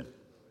we live in?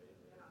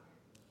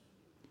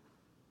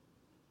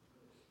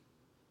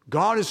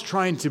 God is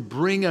trying to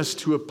bring us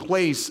to a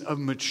place of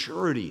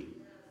maturity,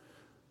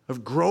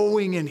 of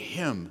growing in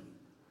Him,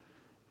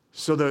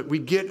 so that we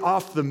get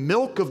off the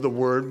milk of the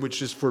Word,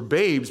 which is for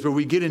babes, but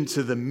we get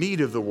into the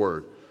meat of the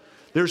Word.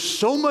 There's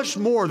so much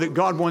more that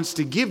God wants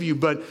to give you,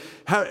 but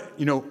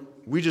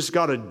we just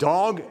got a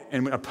dog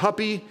and a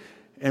puppy.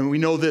 And we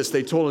know this,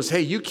 they told us, hey,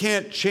 you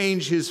can't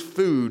change his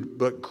food,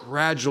 but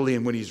gradually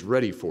and when he's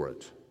ready for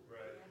it. Right.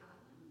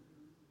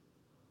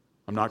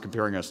 I'm not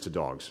comparing us to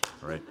dogs,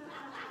 right?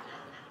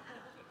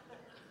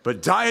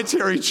 But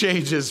dietary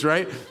changes,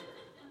 right?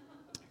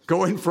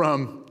 Going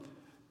from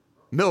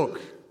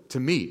milk to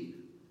meat.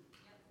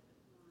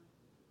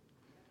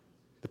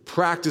 The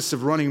practice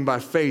of running by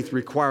faith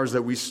requires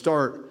that we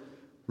start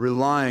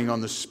relying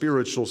on the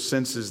spiritual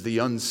senses, the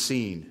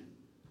unseen.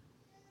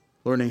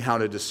 Learning how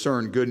to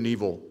discern good and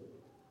evil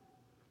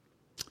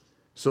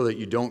so that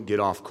you don't get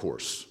off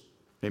course.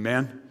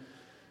 Amen?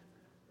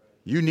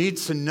 You need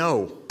to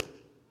know.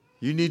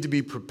 You need to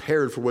be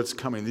prepared for what's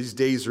coming. These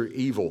days are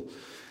evil,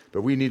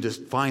 but we need to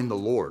find the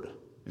Lord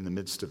in the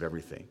midst of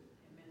everything.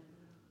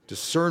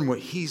 Discern what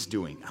He's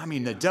doing. I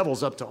mean, the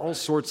devil's up to all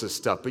sorts of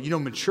stuff, but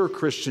mature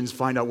Christians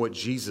find out what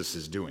Jesus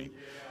is doing.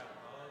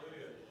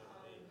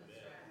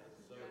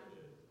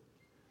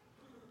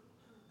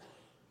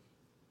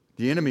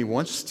 The enemy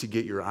wants to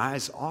get your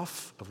eyes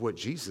off of what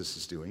Jesus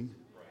is doing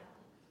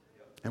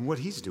and what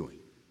He's doing.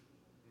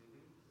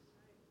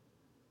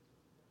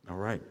 All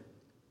right.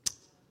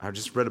 I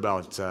just read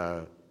about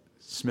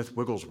Smith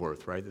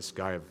Wigglesworth, right? This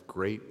guy of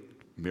great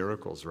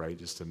miracles, right?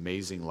 Just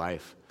amazing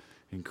life.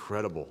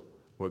 Incredible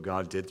what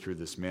God did through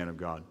this man of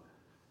God.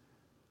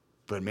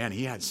 But man,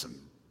 he had some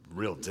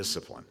real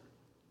discipline,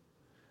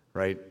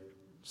 right?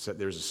 So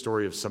there's a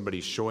story of somebody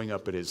showing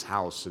up at his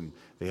house and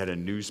they had a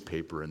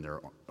newspaper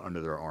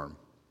under their arm.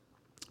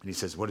 And he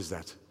says, "What is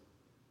that?"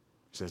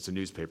 He says, "It's a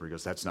newspaper." He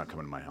goes, "That's not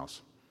coming to my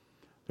house.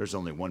 There's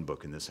only one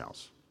book in this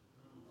house."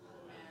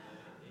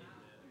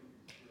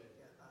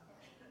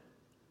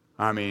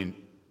 I mean,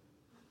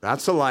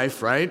 that's a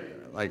life, right?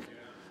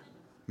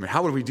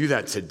 How would we do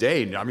that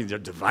today? I mean, their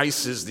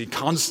devices, the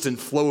constant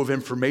flow of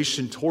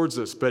information towards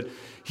us. But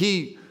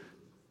he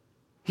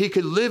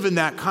could live in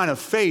that kind of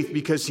faith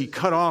because he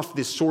cut off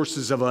the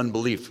sources of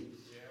unbelief.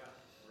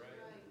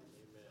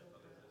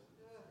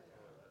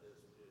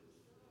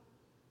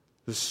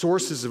 The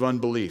sources of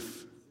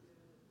unbelief,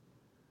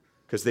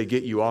 because they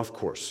get you off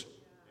course.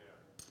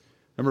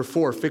 Number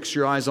 4, fix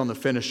your eyes on the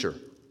finisher.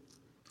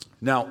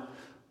 Now,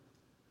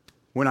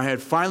 when I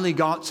had finally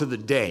got to the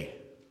day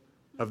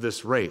of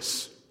this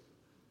race,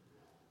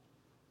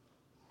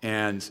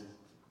 and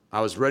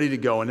I was ready to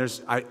go, and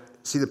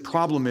the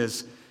problem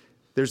is,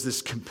 there's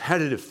this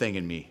competitive thing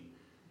in me.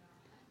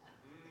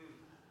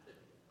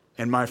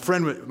 And my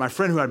friend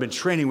who I'd been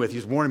training with,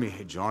 he's warning me,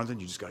 "Hey, Jonathan,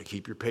 you just got to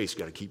keep your pace. You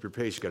got to keep your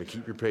pace. You got to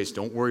keep your pace.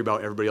 Don't worry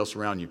about everybody else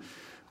around you."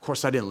 Of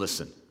course, I didn't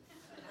listen.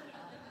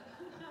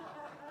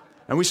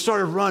 And we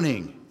started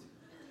running.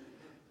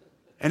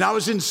 And I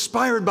was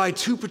inspired by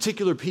 2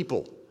 particular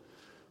people.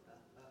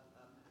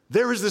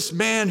 There was this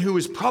man who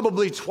was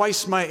probably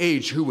twice my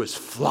age who was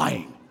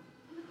flying.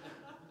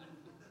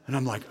 And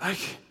I'm like, I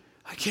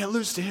can't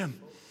lose to him.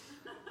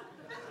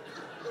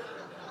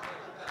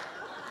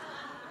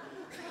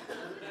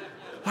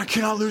 I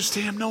cannot lose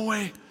to him. No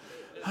way.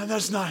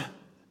 That's not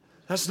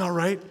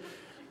right.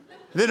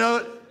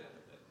 Then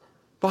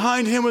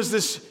behind him was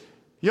this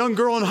young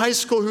girl in high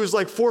school who was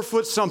like 4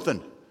 foot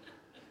something.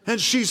 And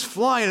she's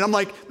flying. And I'm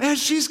like, man,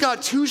 she's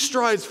got 2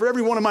 strides for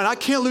every one of mine. I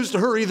can't lose to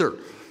her either.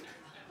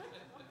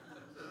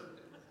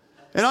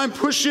 And I'm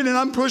pushing.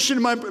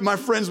 My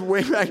friend's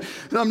way back.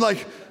 And I'm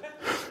like,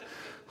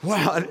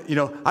 wow.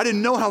 I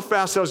didn't know how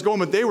fast I was going,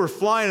 but they were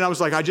flying. And I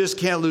was like, I just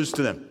can't lose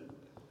to them.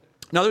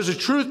 Now, there's a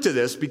truth to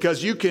this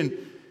because we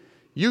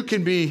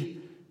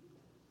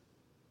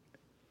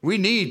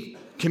need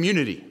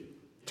community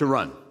to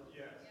run.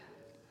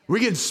 We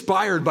get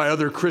inspired by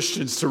other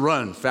Christians to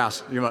run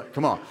fast.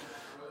 Come on.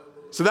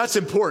 So that's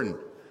important.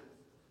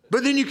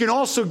 But then you can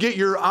also get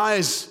your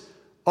eyes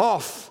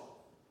off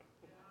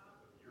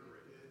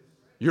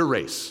your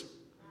race.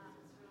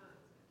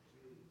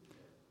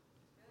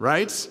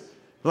 Right?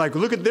 Like,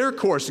 look at their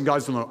course, and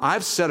God's going,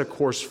 I've set a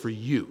course for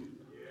you.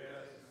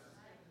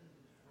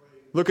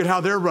 Look at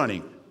how they're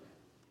running.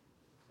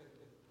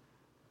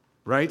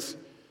 Right?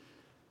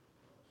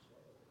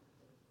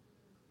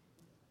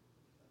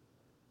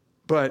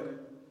 But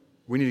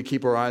we need to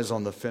keep our eyes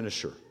on the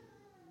finisher.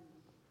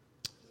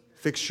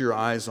 Fix your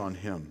eyes on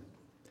him.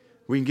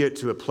 We can get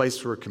to a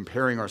place where we're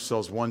comparing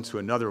ourselves one to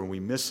another and we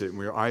miss it,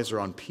 and our eyes are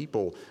on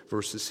people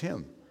versus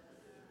him.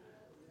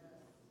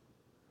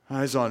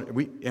 Eyes on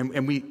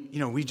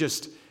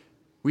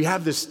we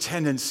have this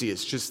tendency.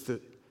 It's just the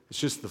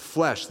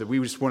flesh that we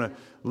just want to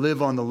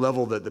live on the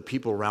level that the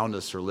people around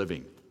us are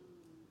living.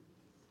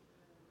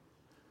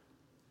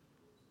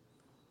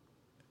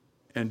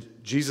 And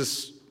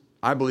Jesus,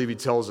 I believe he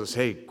tells us,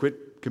 hey,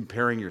 quit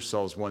comparing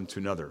yourselves one to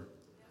another.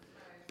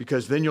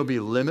 Because then you'll be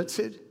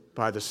limited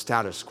by the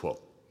status quo.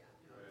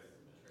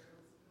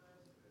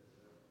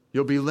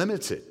 You'll be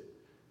limited.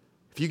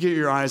 If you get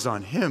your eyes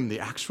on him,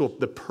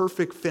 the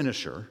perfect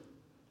finisher,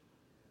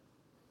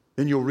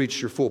 then you'll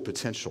reach your full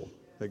potential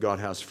that God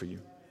has for you.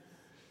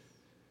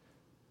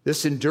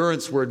 This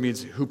endurance word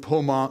means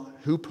hupomone,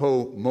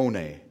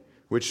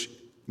 which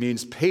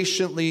means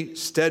patiently,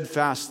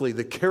 steadfastly,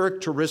 the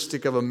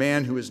characteristic of a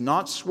man who is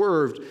not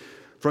swerved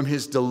from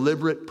his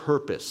deliberate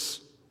purpose.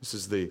 This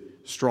is the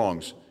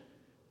Strong's.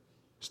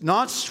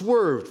 Not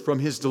swerved from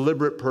his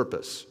deliberate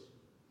purpose.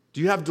 Do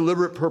you have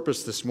deliberate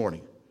purpose this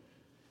morning?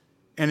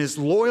 And his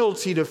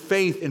loyalty to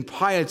faith and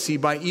piety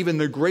by even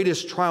the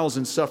greatest trials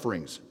and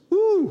sufferings.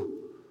 Woo!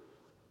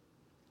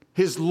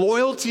 His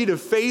loyalty to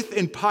faith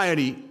and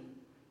piety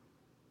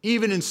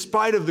even in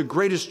spite of the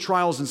greatest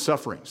trials and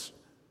sufferings.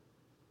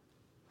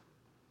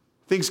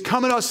 Things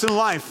come at us in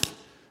life,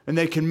 and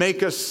they can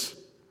make us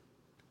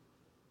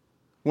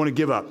want to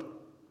give up,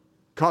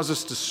 cause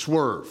us to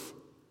swerve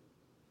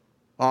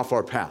off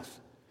our path.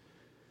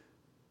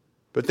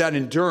 But that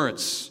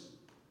endurance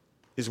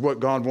is what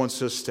God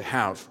wants us to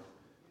have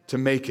to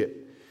make it.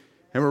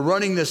 And we're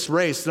running this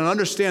race. And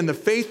understand the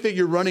faith that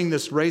you're running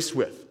this race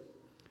with,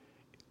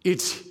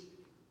 it's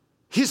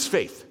his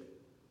faith.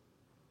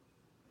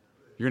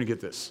 You're going to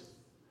get this.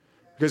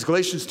 Because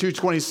Galatians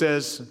 2:20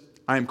 says,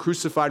 I am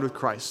crucified with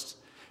Christ.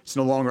 It's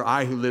no longer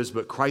I who lives,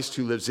 but Christ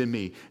who lives in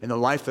me. And the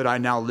life that I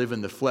now live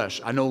in the flesh,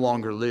 I no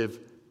longer live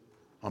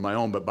on my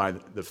own, but by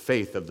the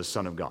faith of the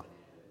Son of God.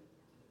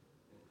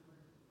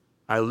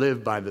 I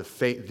live by the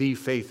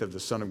faith of the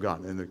Son of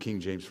God in the King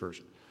James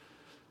Version.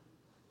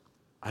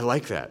 I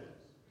like that.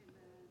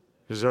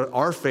 Because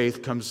our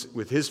faith comes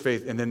with his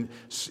faith, and then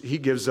he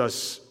gives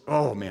us,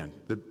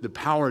 the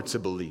power to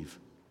believe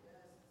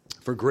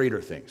for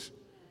greater things.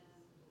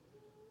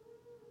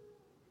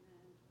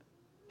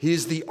 He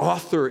is the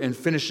author and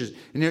finishes.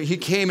 And he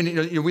came,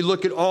 and we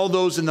look at all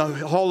those in the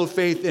Hall of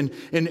Faith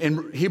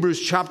in Hebrews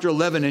chapter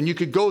 11, and you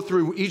could go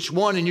through each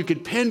one and you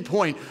could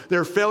pinpoint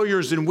their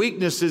failures and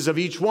weaknesses of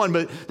each one,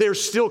 but they're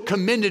still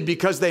commended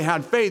because they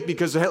had faith,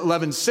 because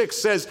 11:6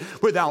 says,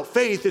 without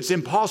faith, it's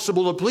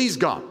impossible to please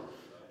God.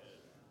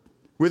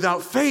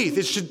 Without faith,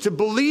 it's to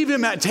believe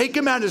him, take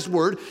him at his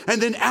word,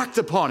 and then act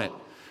upon it.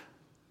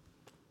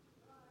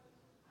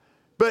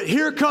 But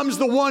here comes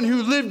the one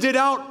who lived it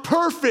out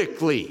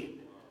perfectly.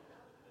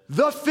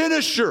 The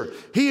finisher.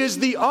 He is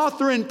the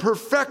author and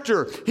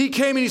perfecter. He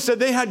came and he said,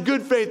 they had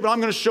good faith, but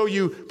I'm going to show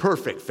you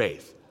perfect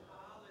faith.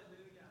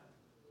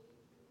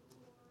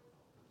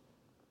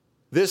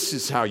 This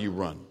is how you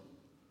run.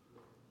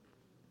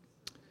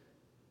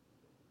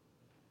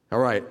 All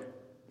right.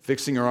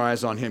 Fixing our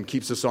eyes on him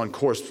keeps us on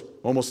course.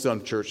 Almost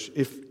done, church.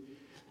 If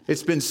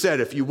it's been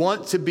said, if you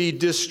want to be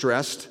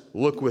distressed,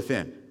 look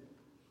within.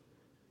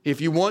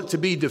 If you want to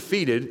be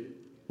defeated,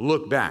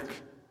 look back.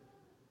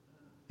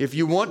 If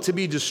you want to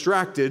be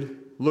distracted,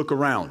 look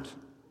around.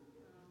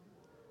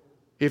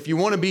 If you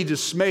want to be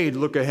dismayed,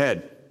 look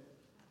ahead.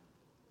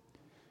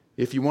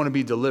 If you want to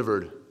be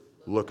delivered,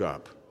 look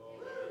up.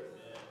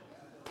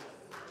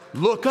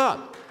 Look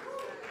up.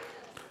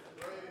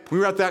 We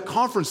were at that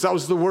conference. That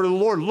was the word of the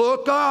Lord.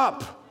 Look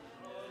up.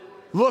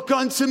 Look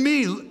unto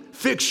me.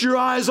 Fix your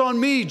eyes on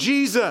me,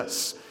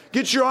 Jesus.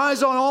 Get your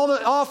eyes on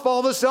off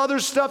all this other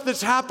stuff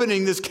that's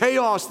happening, this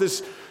chaos,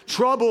 this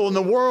trouble in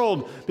the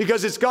world,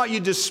 because it's got you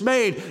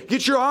dismayed.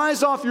 Get your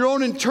eyes off your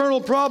own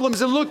internal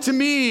problems and look to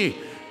me.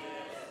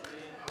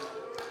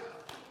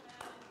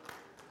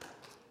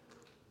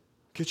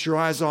 Get your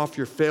eyes off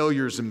your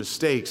failures and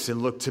mistakes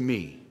and look to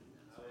me.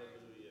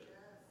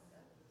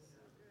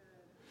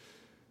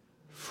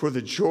 For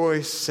the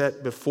joy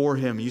set before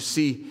him. You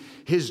see,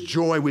 his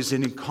joy was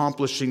in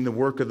accomplishing the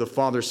work of the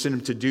Father sent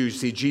him to do.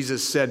 See,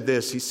 Jesus said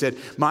this. He said,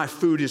 my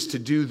food is to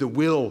do the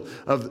will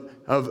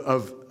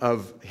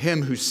of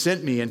him who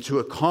sent me and to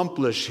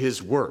accomplish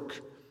his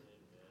work.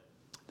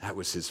 That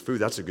was his food.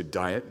 That's a good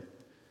diet.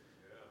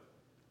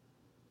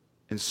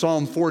 In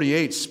Psalm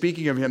 48,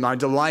 speaking of him, I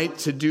delight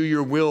to do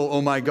your will,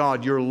 O my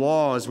God. Your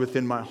law is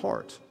within my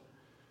heart.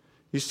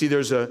 You see,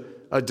 there's a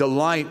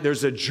delight,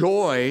 there's a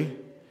joy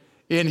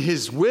in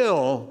his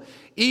will,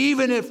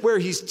 even if where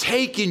he's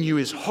taking you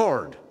is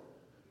hard.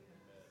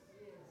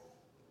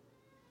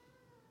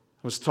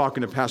 I was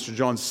talking to Pastor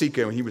John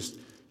Sika when he was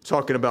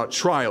talking about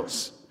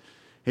trials.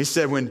 He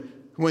said,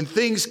 when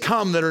things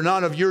come that are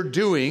not of your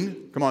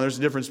doing, come on, there's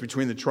a difference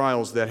between the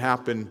trials that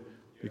happen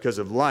because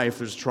of life.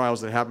 There's trials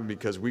that happen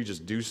because we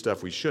just do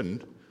stuff we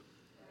shouldn't.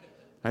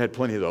 I had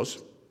plenty of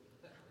those.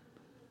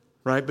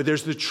 Right? But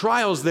there's the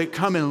trials that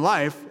come in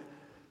life.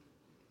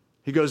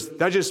 He goes,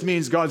 that just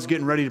means God's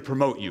getting ready to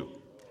promote you.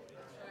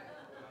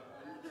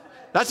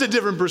 That's a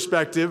different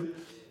perspective.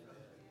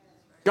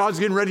 God's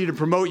getting ready to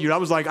promote you. I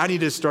was like, I need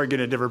to start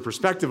getting a different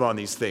perspective on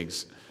these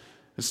things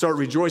and start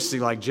rejoicing,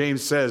 like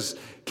James says,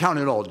 count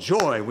it all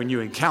joy when you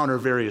encounter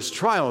various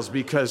trials,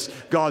 because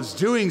God's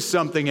doing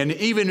something. And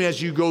even as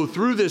you go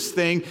through this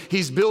thing,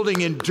 he's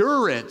building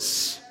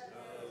endurance.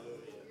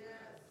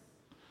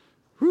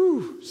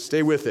 Whew,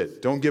 stay with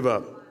it. Don't give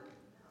up.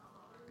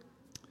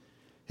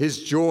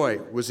 His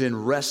joy was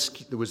in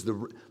rescue.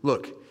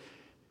 Look,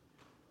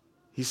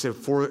 he said,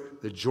 for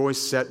the joy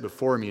set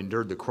before him, he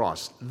endured the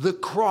cross. The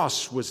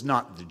cross was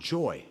not the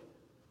joy.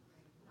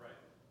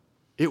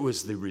 It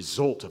was the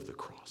result of the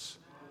cross.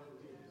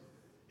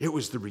 It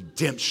was the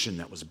redemption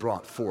that was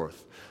brought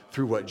forth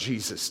through what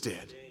Jesus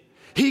did.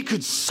 He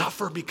could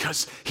suffer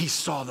because he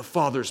saw the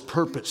Father's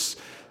purpose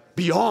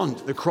beyond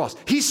the cross.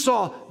 He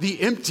saw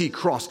the empty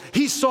cross.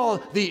 He saw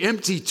the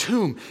empty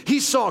tomb. He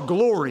saw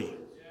glory.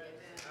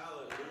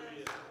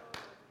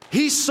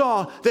 He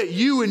saw that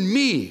you and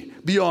me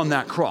beyond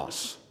that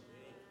cross.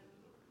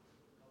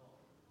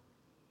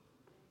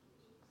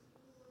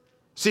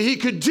 See, he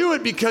could do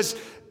it because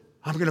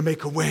I'm going to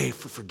make a way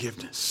for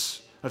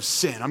forgiveness of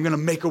sin. I'm going to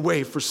make a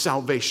way for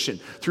salvation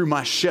through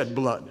my shed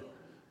blood.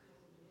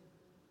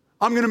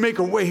 I'm going to make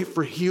a way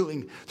for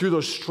healing through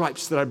those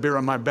stripes that I bear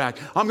on my back.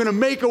 I'm going to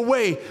make a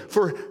way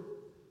for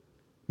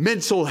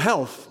mental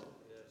health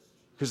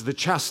because the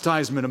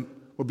chastisement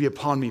will be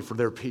upon me for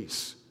their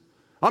peace.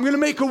 I'm going to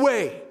make a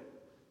way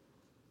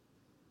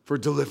for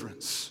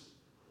deliverance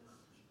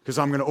because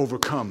I'm going to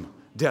overcome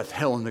death,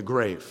 hell, and the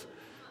grave.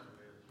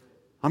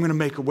 I'm going to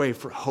make a way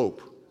for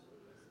hope.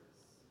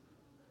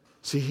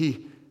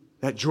 See,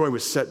 that joy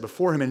was set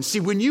before him. And see,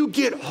 when you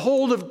get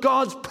hold of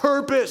God's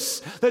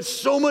purpose, that's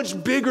so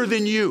much bigger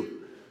than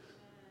you.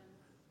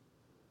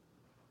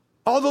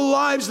 All the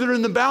lives that are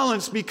in the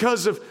balance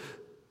because of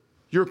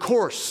your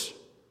course.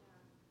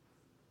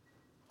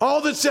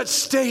 All that's at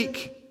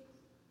stake.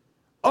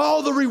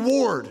 All the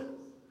reward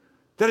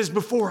that is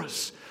before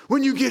us.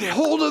 When you get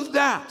hold of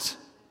that,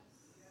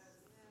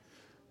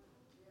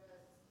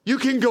 you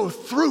can go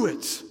through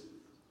it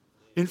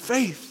in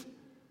faith.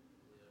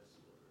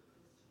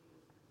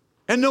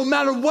 And no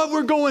matter what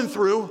we're going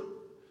through,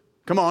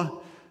 come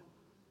on.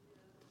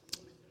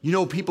 You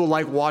know, people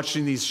like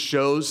watching these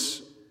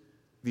shows,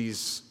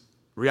 these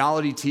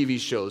reality TV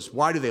shows.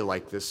 Why do they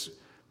like this?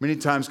 Many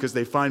times because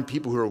they find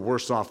people who are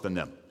worse off than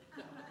them.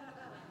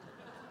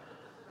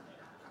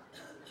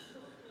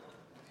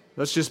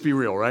 Let's just be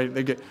real, right?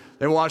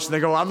 They watch and they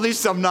go, at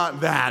least I'm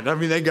not that. I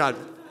mean, they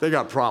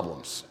got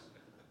problems.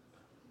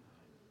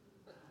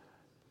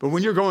 But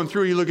when you're going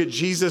through, you look at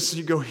Jesus and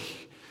you go,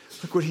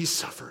 look what he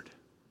suffered.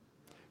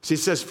 See, it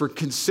says, for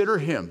consider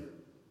him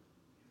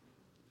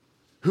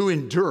who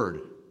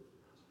endured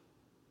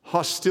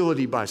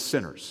hostility by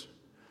sinners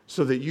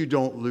so that you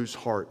don't lose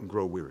heart and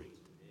grow weary.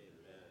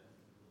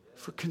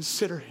 For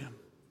consider him.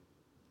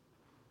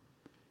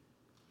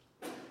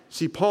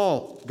 See,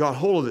 Paul got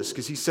hold of this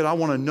because he said, I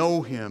want to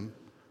know him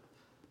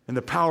and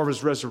the power of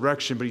his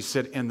resurrection, but he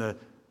said, and the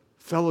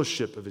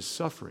fellowship of his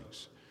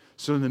sufferings.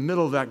 So in the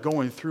middle of that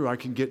going through, I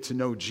can get to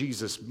know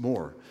Jesus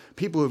more.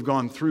 People who have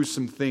gone through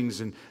some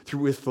things and through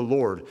with the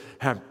Lord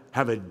have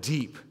a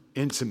deep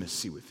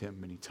intimacy with him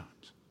many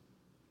times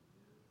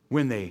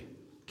when they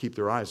keep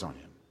their eyes on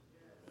him.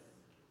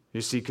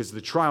 You see, because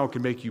the trial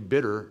can make you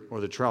bitter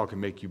or the trial can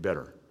make you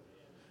better.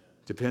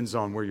 Depends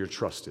on where your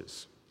trust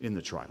is in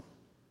the trial.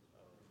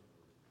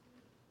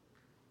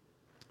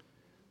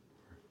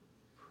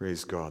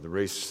 Praise God. The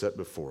race set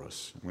before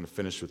us. I'm going to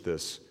finish with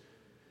this.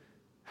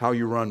 How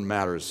you run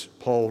matters.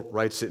 Paul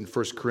writes it in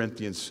 1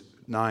 Corinthians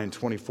 9,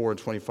 24 and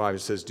 25. It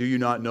says, do you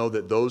not know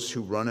that those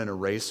who run in a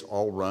race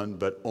all run,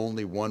 but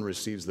only one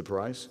receives the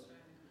prize?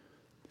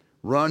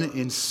 Run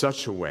in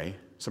such a way,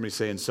 somebody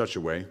say in such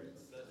a way,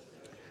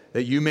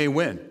 that you may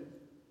win.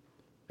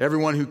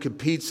 Everyone who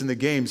competes in the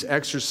games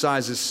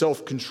exercises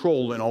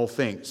self-control in all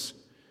things.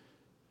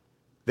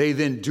 They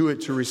then do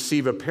it to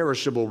receive a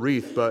perishable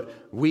wreath, but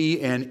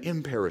we an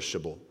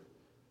imperishable.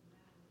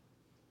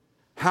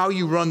 How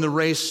you run the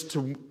race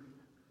to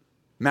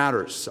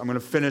matters. I'm going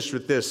to finish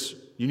with this.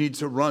 You need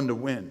to run to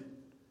win.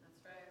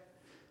 That's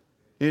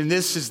right. And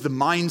this is the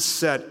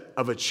mindset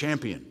of a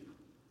champion.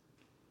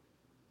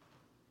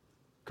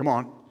 Come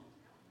on. Amen.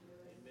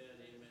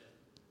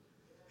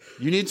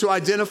 You need to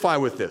identify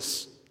with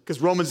this. Because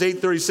Romans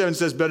 8:37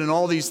 says, but in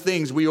all these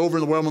things we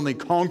overwhelmingly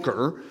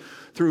conquer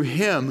through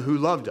him who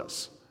loved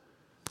us.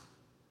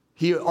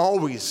 He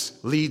always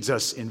leads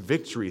us in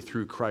victory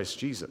through Christ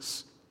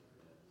Jesus.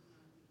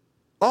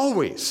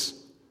 Always.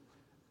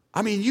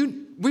 I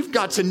mean, we've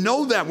got to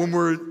know that when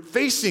we're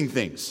facing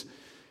things.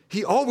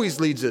 He always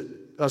leads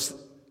us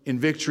in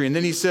victory. And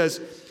then he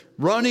says,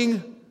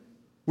 running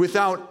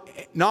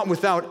not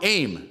without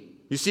aim.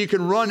 You see, you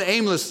can run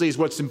aimlessly is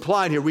what's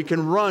implied here. We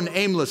can run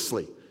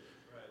aimlessly.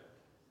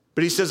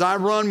 But he says, I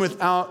run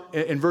without,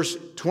 in verse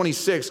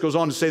 26, goes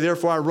on to say,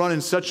 therefore I run in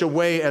such a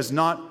way as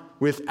not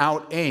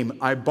without aim.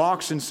 I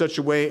box in such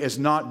a way as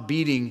not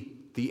beating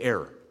the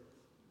air.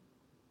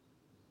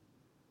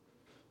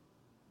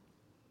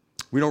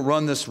 We don't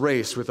run this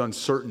race with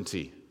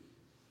uncertainty,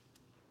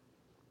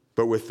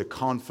 but with the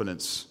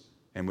confidence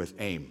and with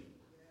aim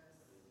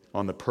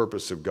on the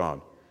purpose of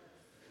God.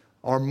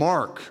 Our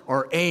mark,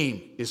 our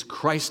aim is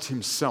Christ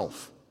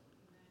himself.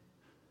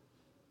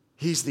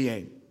 He's the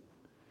aim.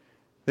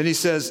 Then he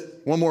says,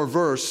 one more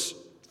verse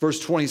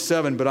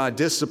 27, but I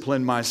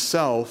discipline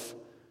myself,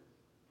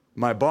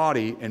 my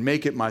body, and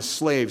make it my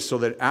slave, so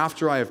that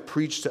after I have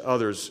preached to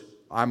others,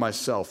 I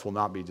myself will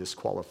not be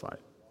disqualified.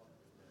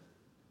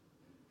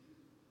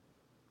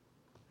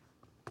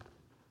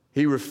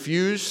 He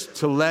refused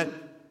to let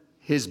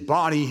his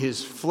body,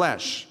 his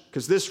flesh,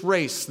 because this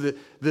race,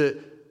 the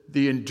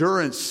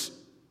endurance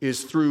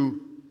is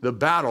through the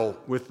battle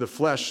with the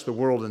flesh, the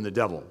world, and the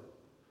devil.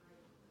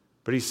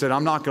 But he said,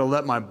 I'm not going to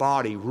let my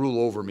body rule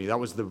over me. That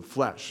was the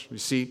flesh, you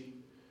see.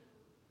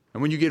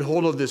 And when you get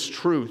hold of this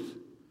truth,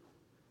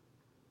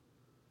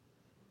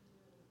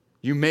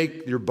 you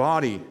make your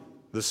body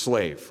the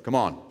slave. Come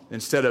on.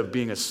 Instead of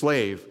being a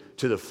slave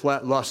to the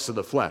lusts of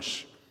the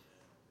flesh.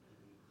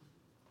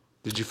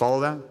 Did you follow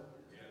that?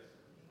 Yes.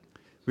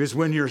 Because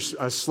when you're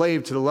a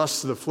slave to the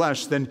lusts of the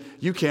flesh, then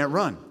you can't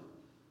run.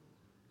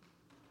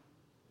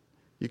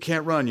 You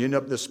can't run. You end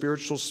up the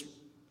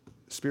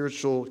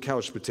spiritual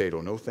couch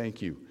potato. No,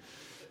 thank you.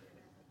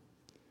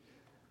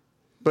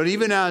 But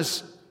even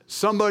as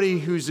somebody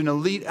who's an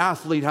elite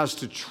athlete has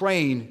to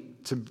train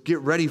to get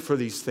ready for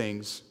these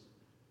things,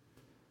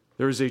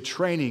 there is a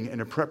training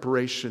and a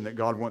preparation that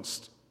God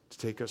wants to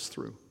take us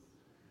through.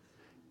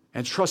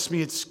 And trust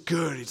me, it's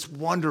good. It's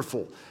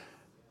wonderful.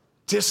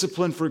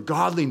 Discipline for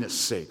godliness'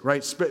 sake,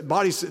 right?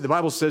 The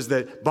Bible says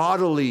that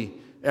bodily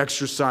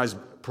exercise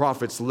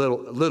profits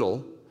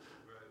little,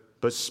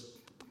 but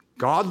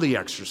godly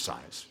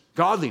exercise,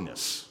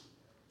 godliness,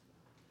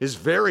 is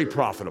very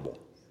profitable.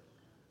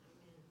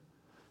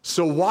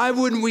 So why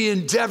wouldn't we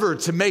endeavor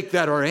to make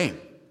that our aim?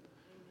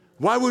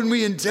 Why wouldn't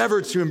we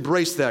endeavor to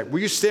embrace that? Will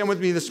you stand with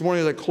me this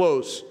morning as I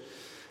close?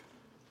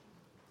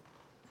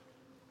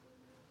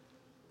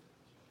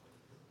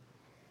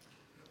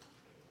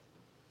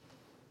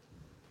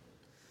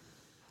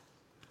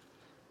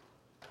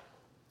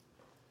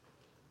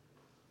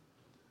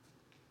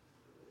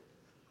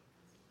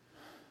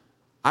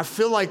 I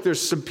feel like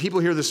there's some people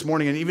here this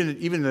morning, and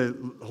even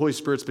the Holy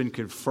Spirit's been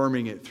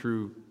confirming it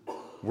through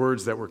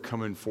words that were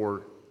coming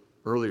forward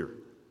earlier.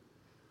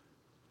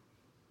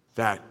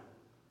 That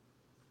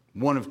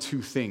one of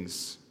two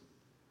things.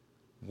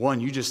 One,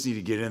 you just need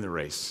to get in the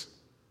race.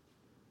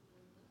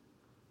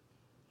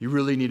 You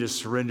really need to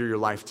surrender your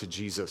life to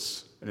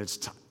Jesus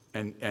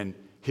and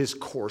his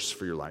course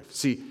for your life.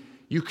 See,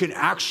 you can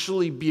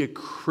actually be a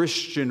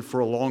Christian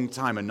for a long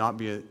time and not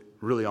be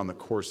really on the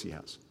course he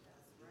has.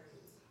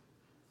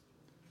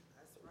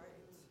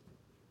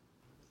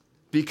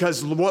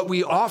 Because what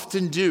we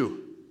often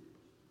do,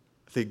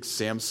 I think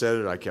Sam said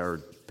it, or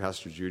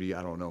Pastor Judy,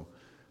 I don't know,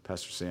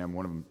 Pastor Sam,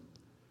 one of them.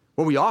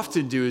 What we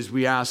often do is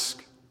we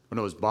ask, oh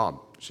no, it was Bob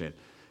saying,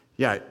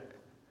 yeah,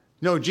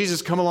 no,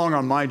 Jesus, come along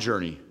on my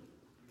journey.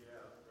 Yeah,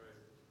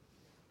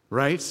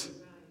 right?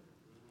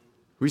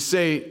 We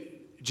say,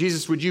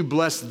 Jesus, would you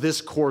bless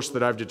this course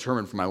that I've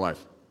determined for my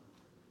life?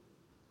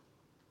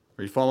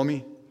 Are you following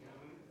me?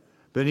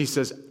 But then he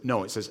says,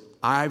 no, it says,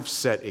 I've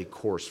set a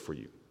course for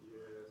you.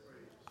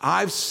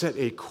 I've set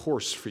a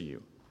course for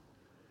you.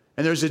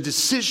 And there's a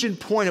decision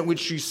point at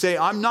which you say,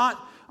 I'm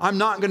not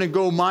going to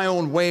go my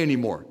own way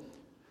anymore.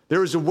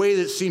 There is a way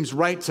that seems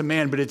right to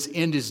man, but its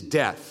end is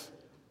death.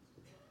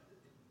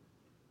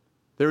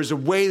 There is a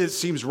way that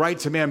seems right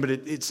to man, but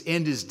its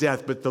end is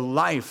death. But the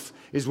life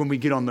is when we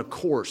get on the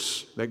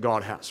course that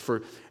God has.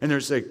 And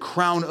there's a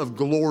crown of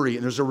glory,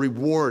 and there's a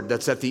reward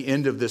that's at the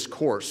end of this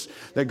course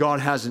that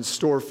God has in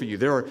store for you.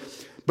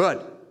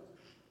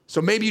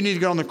 So maybe you need to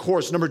get on the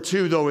course. Number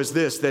two, though, is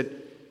this, that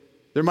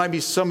there might be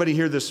somebody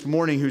here this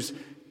morning who's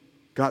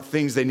got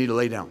things they need to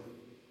lay down.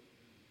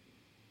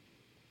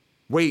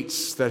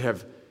 Weights that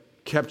have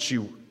kept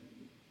you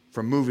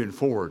from moving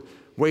forward.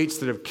 Weights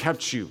that have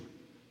kept you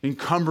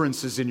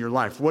encumbrances in your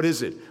life? What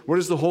is it? What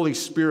is the Holy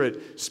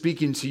Spirit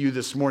speaking to you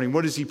this morning?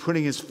 What is he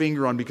putting his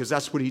finger on? Because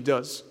that's what he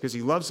does, because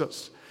he loves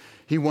us.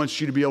 He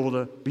wants you to be able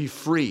to be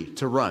free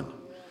to run.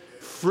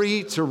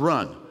 Free to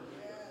run.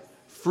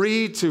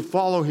 Free to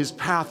follow his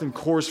path and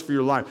course for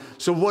your life.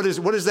 So what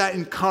is that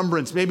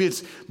encumbrance? Maybe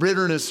it's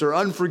bitterness or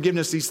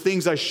unforgiveness, these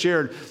things I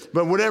shared.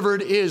 But whatever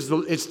it is,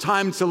 it's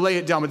time to lay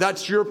it down. But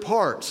that's your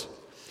part.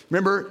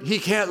 Remember, he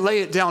can't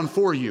lay it down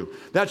for you.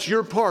 That's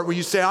your part where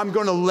you say, I'm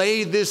going to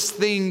lay this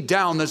thing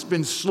down that's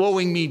been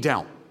slowing me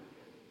down.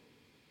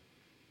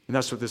 And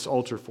that's what this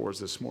altar for is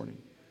this morning.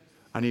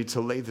 I need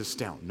to lay this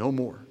down. No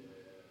more.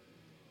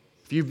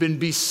 If you've been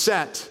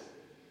beset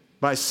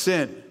by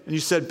sin, and you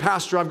said,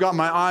 Pastor, I've got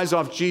my eyes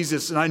off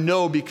Jesus, and I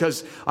know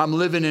because I'm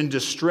living in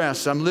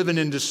distress, I'm living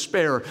in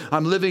despair,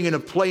 I'm living in a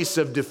place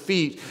of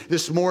defeat.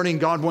 This morning,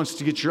 God wants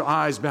to get your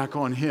eyes back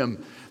on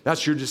him.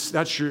 That's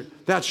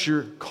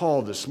your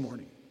call this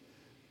morning.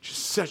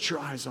 Just set your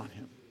eyes on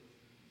him.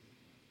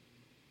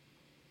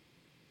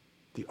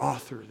 The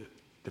author,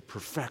 the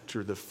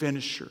perfecter, the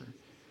finisher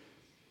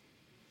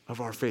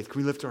of our faith.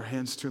 Can we lift our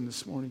hands to him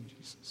this morning,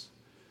 Jesus?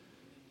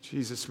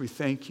 Jesus, we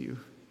thank you.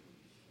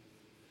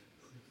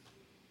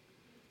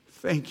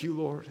 Thank you,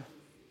 Lord.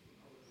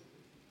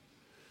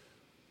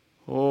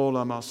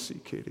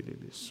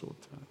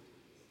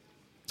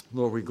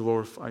 Lord, we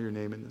glorify your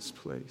name in this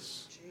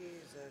place.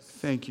 Jesus.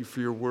 Thank you for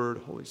your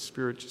word, Holy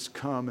Spirit. Just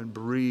come and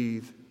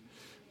breathe.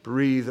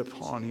 Breathe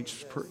upon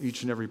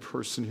each and every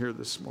person here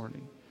this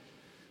morning.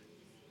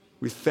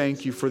 We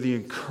thank you for the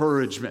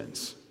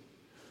encouragement.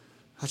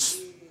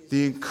 That's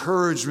the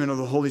encouragement of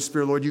the Holy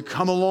Spirit, Lord. You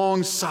come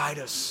alongside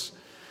us.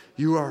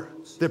 You are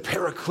the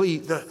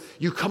paraclete.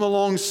 You come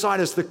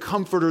alongside us, the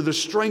comforter, the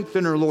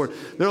strengthener, Lord.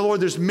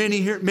 Lord, there's many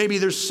here. Maybe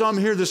there's some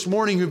here this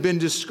morning who've been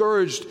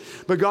discouraged.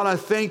 But God, I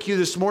thank you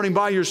this morning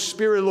by your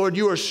Spirit, Lord.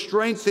 You are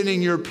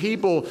strengthening your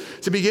people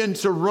to begin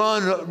to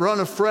run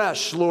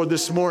afresh, Lord,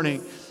 this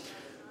morning.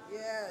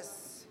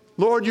 Yes.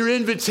 Lord, your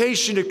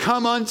invitation to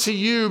come unto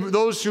you,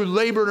 those who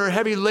labor and are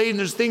heavy laden,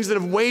 there's things that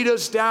have weighed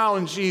us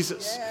down,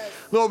 Jesus. Yes.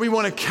 Lord, we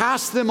want to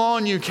cast them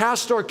on you,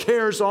 cast our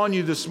cares on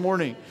you this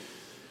morning.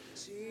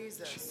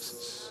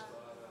 Jesus.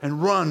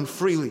 And run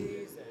freely.